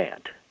 was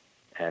Grant,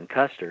 and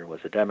Custer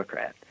was a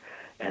Democrat.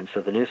 And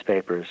so the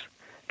newspapers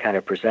kind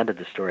of presented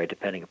the story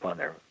depending upon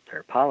their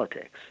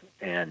politics.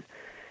 And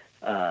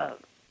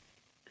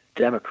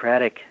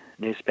Democratic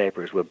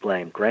newspapers would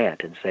blame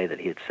Grant and say that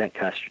he had sent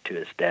Custer to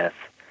his death,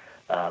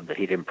 that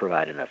he didn't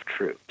provide enough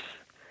troops.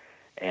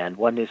 And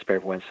one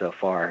newspaper went so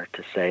far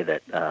to say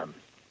that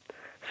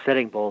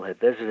Sitting Bull had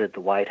visited the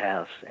White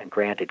House and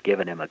Grant had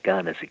given him a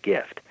gun as a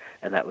gift,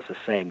 and that was the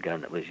same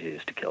gun that was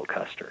used to kill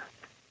Custer.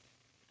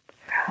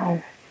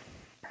 Wow.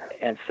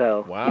 And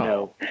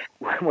so,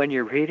 when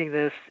you're reading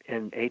this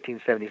in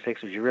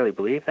 1876, would you really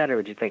believe that, or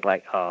would you think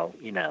like,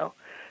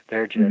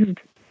 they're just,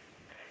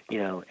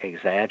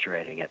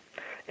 exaggerating it?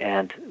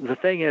 And the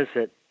thing is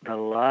that a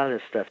lot of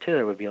this stuff, too,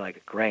 there would be like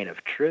a grain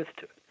of truth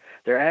to it.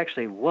 There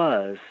actually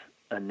was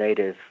a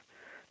native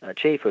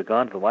chief who had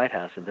gone to the White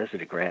House and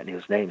visited Grant, and he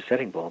was named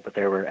Sitting Bull, but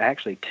there were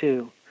actually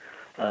two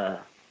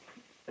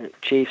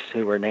chiefs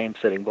who were named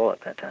Sitting Bull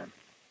at that time.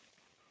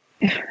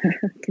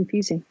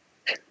 Confusing.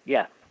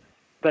 Yeah.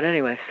 But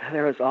anyway,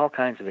 there was all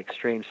kinds of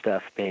extreme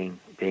stuff being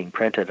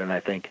printed, and I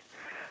think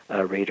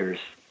readers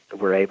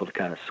were able to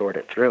kind of sort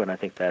it through, and I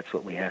think that's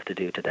what we have to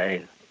do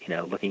today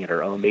looking at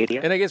her own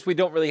media. And I guess we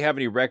don't really have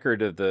any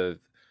record of the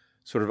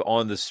sort of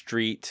on the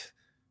street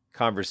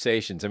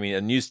conversations. I mean,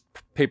 a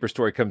newspaper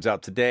story comes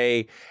out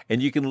today,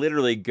 and you can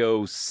literally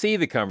go see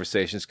the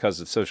conversations because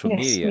of social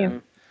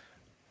media.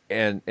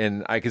 Yeah.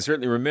 And I can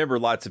certainly remember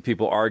lots of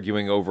people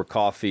arguing over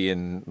coffee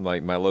in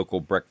like my local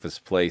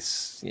breakfast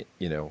place,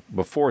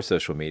 before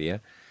social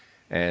media.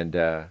 And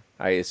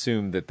I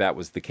assume that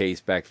was the case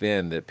back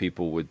then, that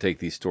people would take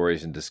these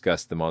stories and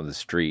discuss them on the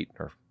street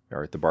or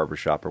at the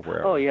barbershop or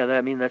wherever. Oh, yeah.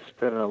 That's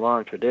been a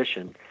long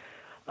tradition.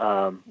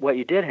 What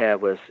you did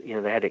have was, they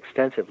had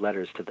extensive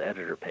letters to the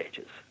editor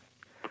pages.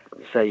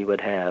 So you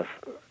would have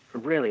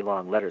really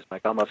long letters,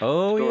 like almost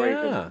stories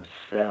in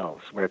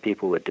themselves, where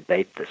people would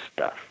debate this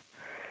stuff.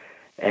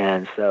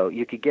 And so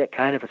you could get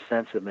kind of a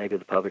sense of maybe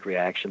the public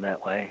reaction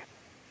that way.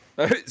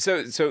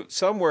 So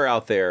somewhere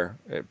out there,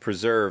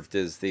 preserved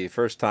is the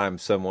first time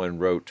someone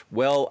wrote,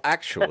 "Well,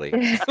 actually."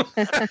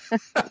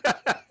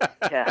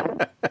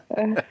 Yeah.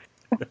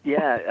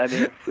 Yeah, I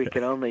mean, if we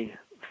could only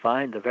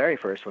find the very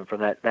first one from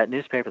that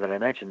newspaper that I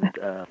mentioned,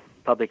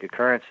 Public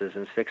Occurrences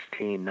in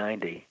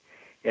 1690.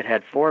 It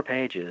had 4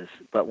 pages,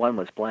 but one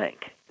was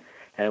blank.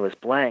 And it was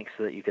blank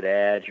so that you could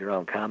add your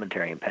own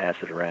commentary and pass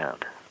it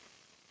around.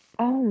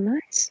 Oh,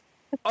 nice.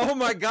 Oh,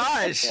 my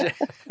gosh. Yeah.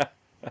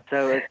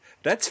 So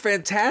that's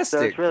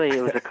fantastic. So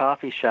it was a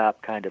coffee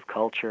shop kind of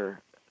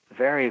culture.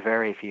 Very,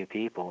 very few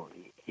people,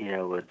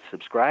 would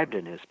subscribe to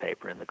a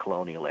newspaper in the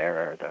colonial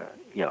era or the,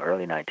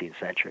 early 19th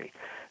century.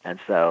 And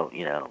so,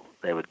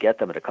 they would get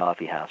them at a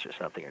coffee house or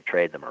something or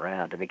trade them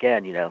around. And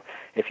again,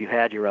 if you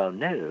had your own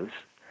news,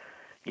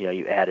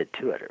 you added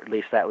to it, or at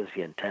least that was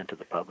the intent of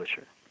the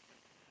publisher.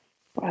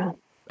 Wow.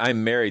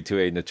 I'm married to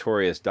a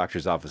notorious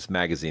doctor's office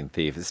magazine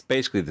thief. It's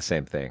basically the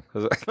same thing.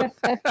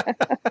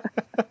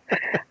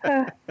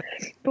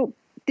 But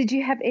did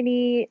you have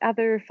any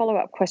other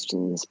follow-up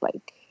questions,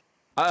 Blake?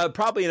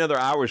 Probably another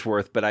hour's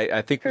worth, but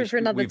I think for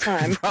another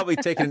time. Probably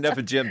taken enough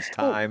of Jim's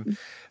time. Well,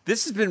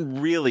 this has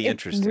been really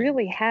interesting. It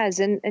really has.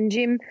 And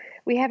Jim,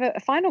 we have a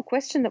final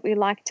question that we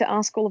like to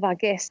ask all of our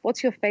guests.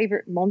 What's your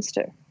favorite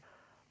monster?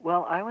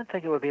 Well, I would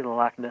think it would be the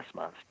Loch Ness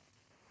Monster.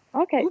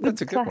 Okay,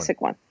 that's a good classic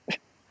one.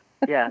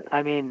 Yeah,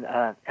 I mean,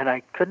 and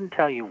I couldn't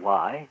tell you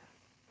why,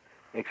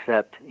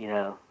 except,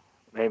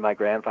 maybe my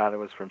grandfather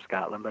was from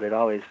Scotland, but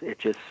it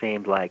just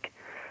seemed like,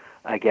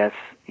 I guess,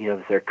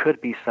 there could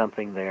be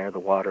something there. The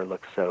water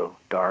looks so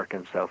dark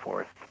and so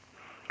forth.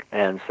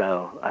 And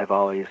so I've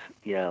always,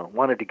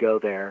 wanted to go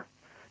there,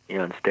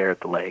 and stare at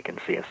the lake and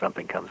see if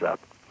something comes up.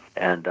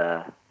 And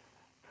I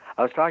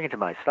was talking to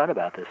my son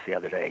about this the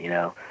other day,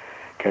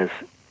 because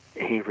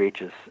he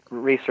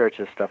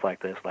researches stuff like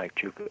this, like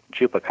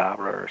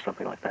chupacabra or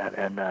something like that,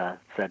 and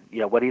said,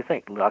 what do you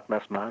think? Loch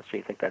Ness Monster,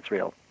 you think that's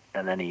real?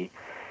 And then he,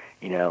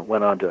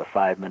 went on to a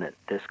 5-minute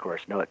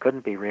discourse. No, it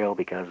couldn't be real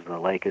because the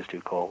lake is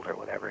too cold or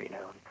whatever,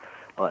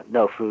 Well,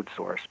 no food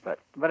source. But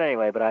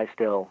anyway, I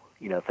still,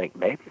 think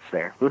maybe it's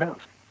there. Who knows?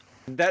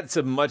 That's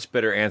a much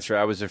better answer.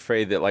 I was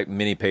afraid that, like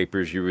many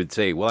papers, you would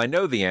say, well, I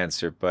know the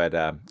answer, but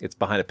it's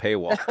behind a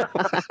paywall.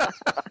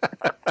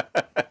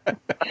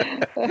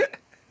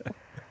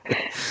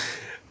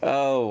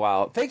 Oh,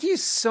 wow. Thank you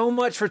so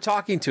much for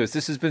talking to us.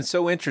 This has been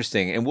so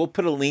interesting. And we'll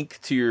put a link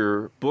to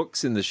your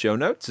books in the show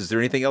notes. Is there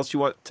anything else you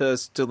want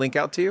us to link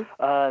out to you?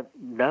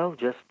 No,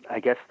 just, I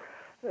guess,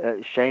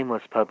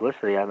 shameless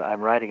publicity.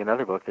 I'm writing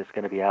another book that's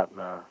going to be out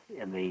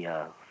in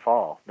the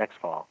fall, next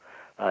fall.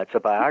 It's a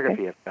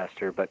biography of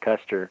Custer, but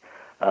Custer,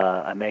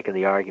 I'm making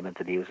the argument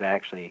that he was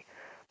actually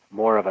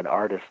more of an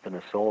artist than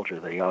a soldier,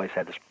 that he always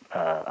had this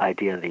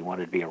idea that he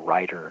wanted to be a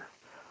writer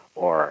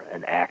or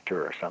an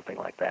actor or something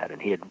like that.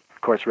 And he had,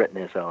 of course, written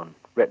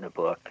a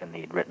book, and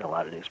he'd written a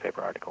lot of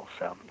newspaper articles.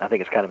 So I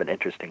think it's kind of an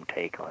interesting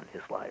take on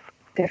his life.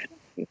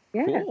 Definitely.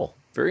 Yeah. Cool.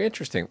 Very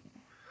interesting.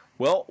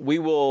 Well, we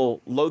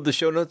will load the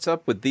show notes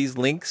up with these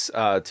links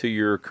to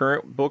your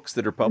current books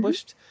that are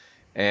published. Mm-hmm.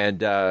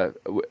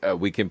 And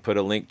we can put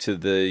a link to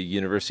the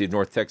University of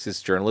North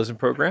Texas journalism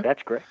program.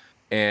 That's great.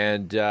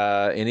 And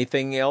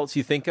anything else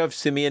you think of,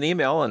 send me an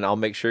email, and I'll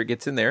make sure it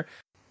gets in there.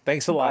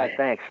 Thanks a lot. All right,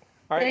 thanks.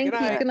 All right,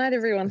 Thank you. Good night,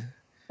 everyone.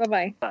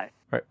 Bye-bye. Bye.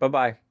 All right,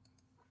 bye-bye.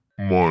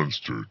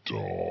 Monster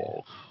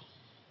Talk.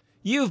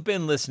 You've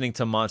been listening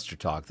to Monster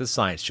Talk, the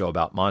science show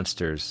about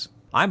monsters.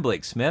 I'm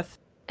Blake Smith.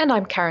 And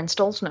I'm Karen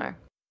Stolzno.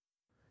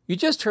 You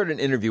just heard an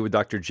interview with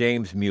Dr.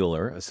 James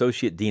Mueller,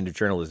 Associate Dean of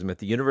Journalism at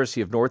the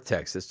University of North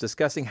Texas,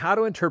 discussing how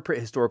to interpret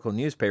historical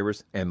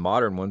newspapers and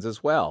modern ones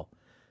as well.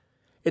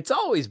 It's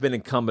always been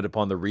incumbent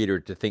upon the reader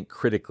to think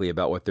critically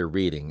about what they're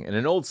reading, and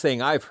an old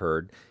saying I've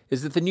heard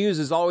is that the news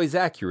is always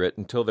accurate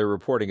until they're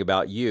reporting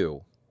about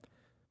you.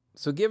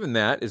 So given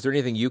that, is there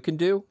anything you can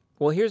do?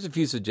 Well, here's a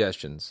few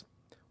suggestions.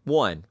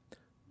 1.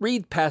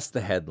 Read past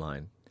the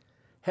headline.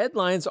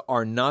 Headlines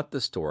are not the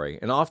story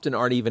and often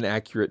aren't even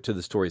accurate to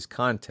the story's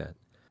content.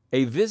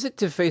 A visit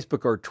to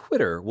Facebook or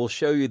Twitter will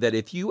show you that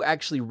if you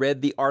actually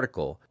read the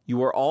article,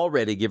 you are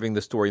already giving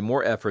the story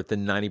more effort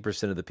than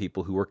 90% of the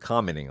people who are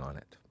commenting on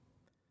it.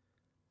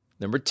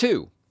 Number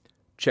 2,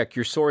 check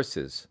your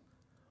sources.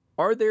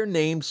 Are there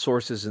named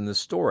sources in the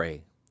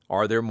story?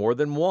 Are there more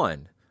than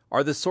one?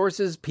 Are the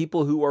sources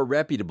people who are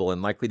reputable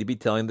and likely to be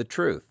telling the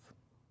truth?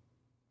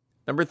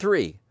 Number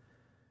 3,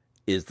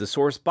 is the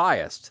source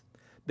biased?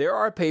 There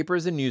are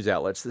papers and news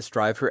outlets that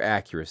strive for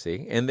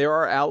accuracy, and there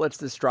are outlets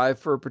that strive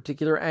for a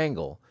particular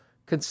angle.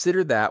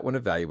 Consider that when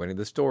evaluating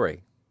the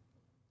story.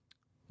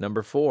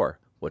 Number 4,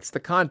 what's the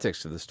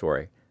context of the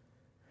story?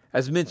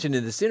 As mentioned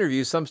in this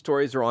interview, some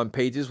stories are on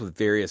pages with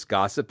various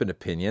gossip and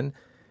opinion.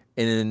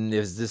 And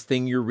is this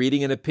thing you're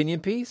reading an opinion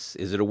piece?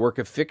 Is it a work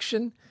of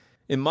fiction?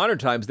 In modern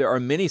times, there are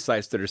many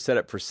sites that are set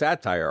up for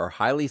satire or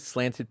highly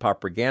slanted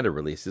propaganda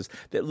releases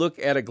that look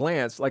at a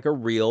glance like a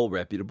real,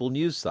 reputable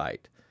news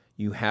site.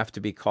 You have to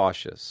be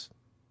cautious.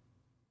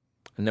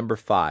 And number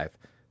 5,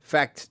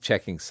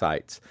 fact-checking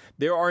sites.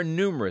 There are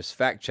numerous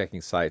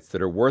fact-checking sites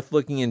that are worth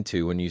looking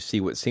into when you see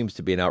what seems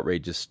to be an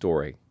outrageous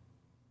story.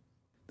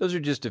 Those are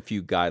just a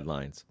few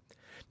guidelines.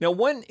 Now,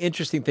 one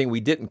interesting thing we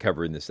didn't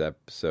cover in this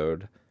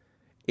episode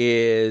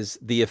is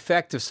the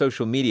effect of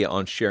social media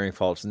on sharing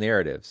false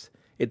narratives.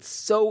 It's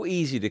so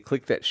easy to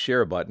click that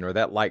share button or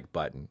that like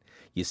button.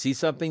 You see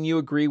something you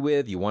agree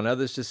with, you want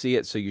others to see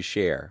it, so you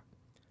share.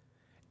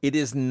 It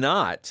is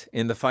not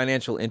in the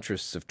financial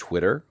interests of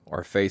Twitter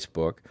or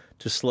Facebook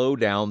to slow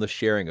down the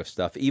sharing of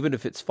stuff, even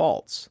if it's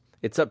false.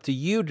 It's up to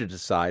you to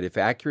decide if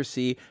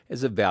accuracy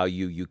is a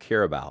value you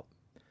care about.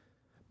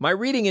 My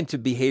reading into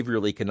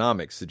behavioral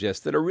economics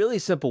suggests that a really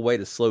simple way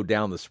to slow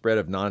down the spread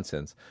of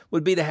nonsense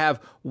would be to have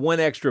one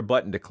extra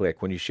button to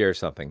click when you share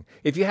something.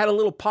 If you had a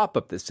little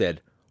pop-up that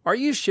said, "Are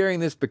you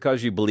sharing this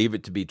because you believe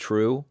it to be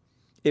true?"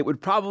 it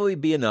would probably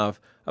be enough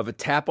of a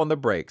tap on the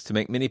brakes to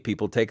make many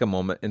people take a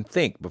moment and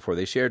think before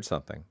they shared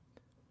something.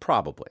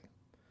 Probably.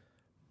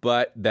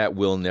 But that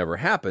will never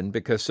happen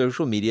because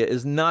social media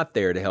is not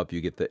there to help you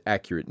get the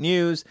accurate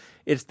news.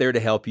 It's there to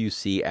help you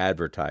see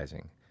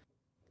advertising.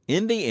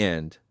 In the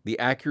end, the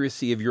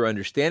accuracy of your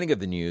understanding of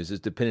the news is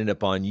dependent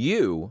upon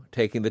you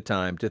taking the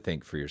time to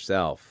think for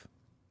yourself.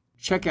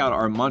 Check out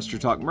our Monster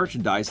Talk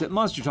merchandise at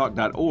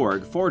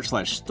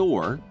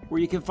monstertalk.org/store,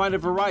 where you can find a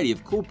variety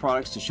of cool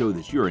products to show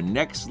that you're a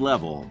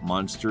next-level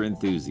monster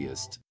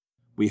enthusiast.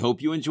 We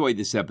hope you enjoyed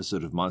this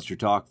episode of Monster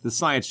Talk, the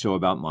science show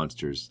about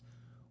monsters.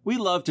 We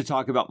love to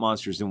talk about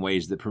monsters in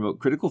ways that promote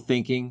critical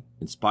thinking,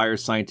 inspire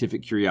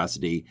scientific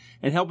curiosity,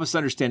 and help us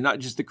understand not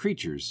just the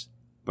creatures,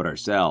 but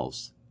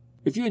ourselves.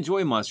 If you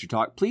enjoy Monster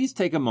Talk, please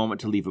take a moment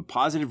to leave a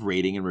positive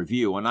rating and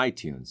review on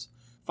iTunes.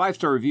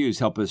 5-star reviews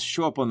help us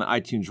show up on the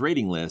iTunes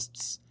rating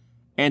lists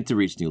and to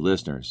reach new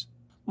listeners.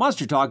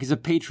 Monster Talk is a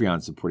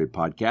Patreon-supported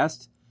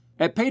podcast.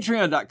 At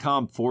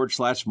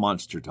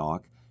patreon.com/Monster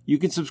Talk, you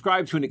can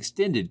subscribe to an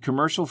extended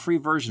commercial-free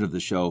version of the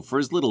show for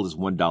as little as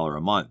 $1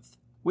 a month.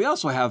 We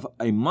also have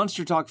a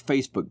Monster Talk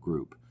Facebook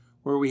group,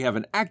 where we have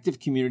an active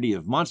community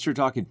of Monster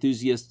Talk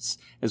enthusiasts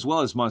as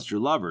well as monster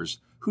lovers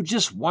who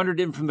just wandered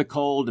in from the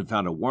cold and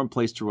found a warm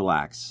place to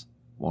relax.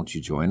 Won't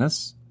you join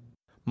us?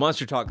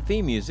 Monster Talk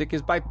theme music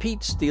is by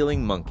Peach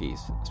Stealing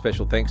Monkeys.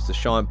 Special thanks to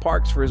Sean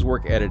Parks for his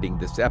work editing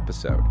this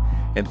episode.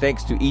 And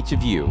thanks to each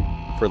of you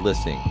for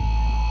listening.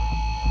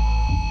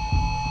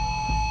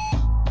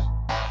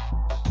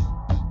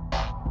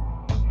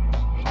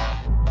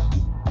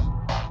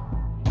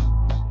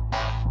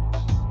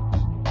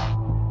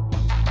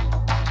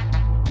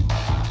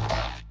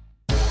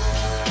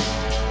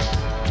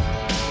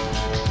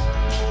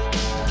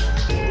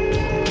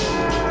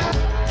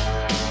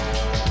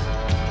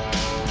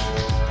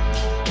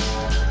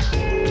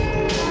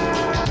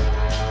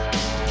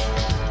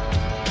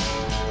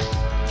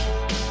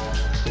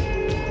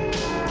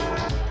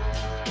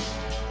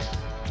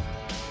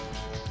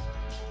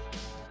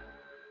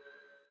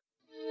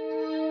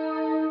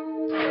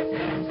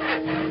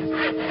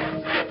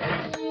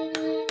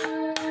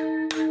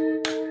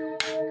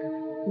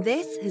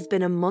 This has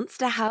been a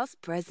Monster House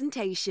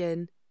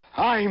presentation.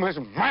 I'm as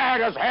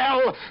mad as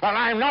hell, and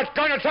I'm not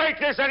going to take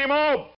this anymore!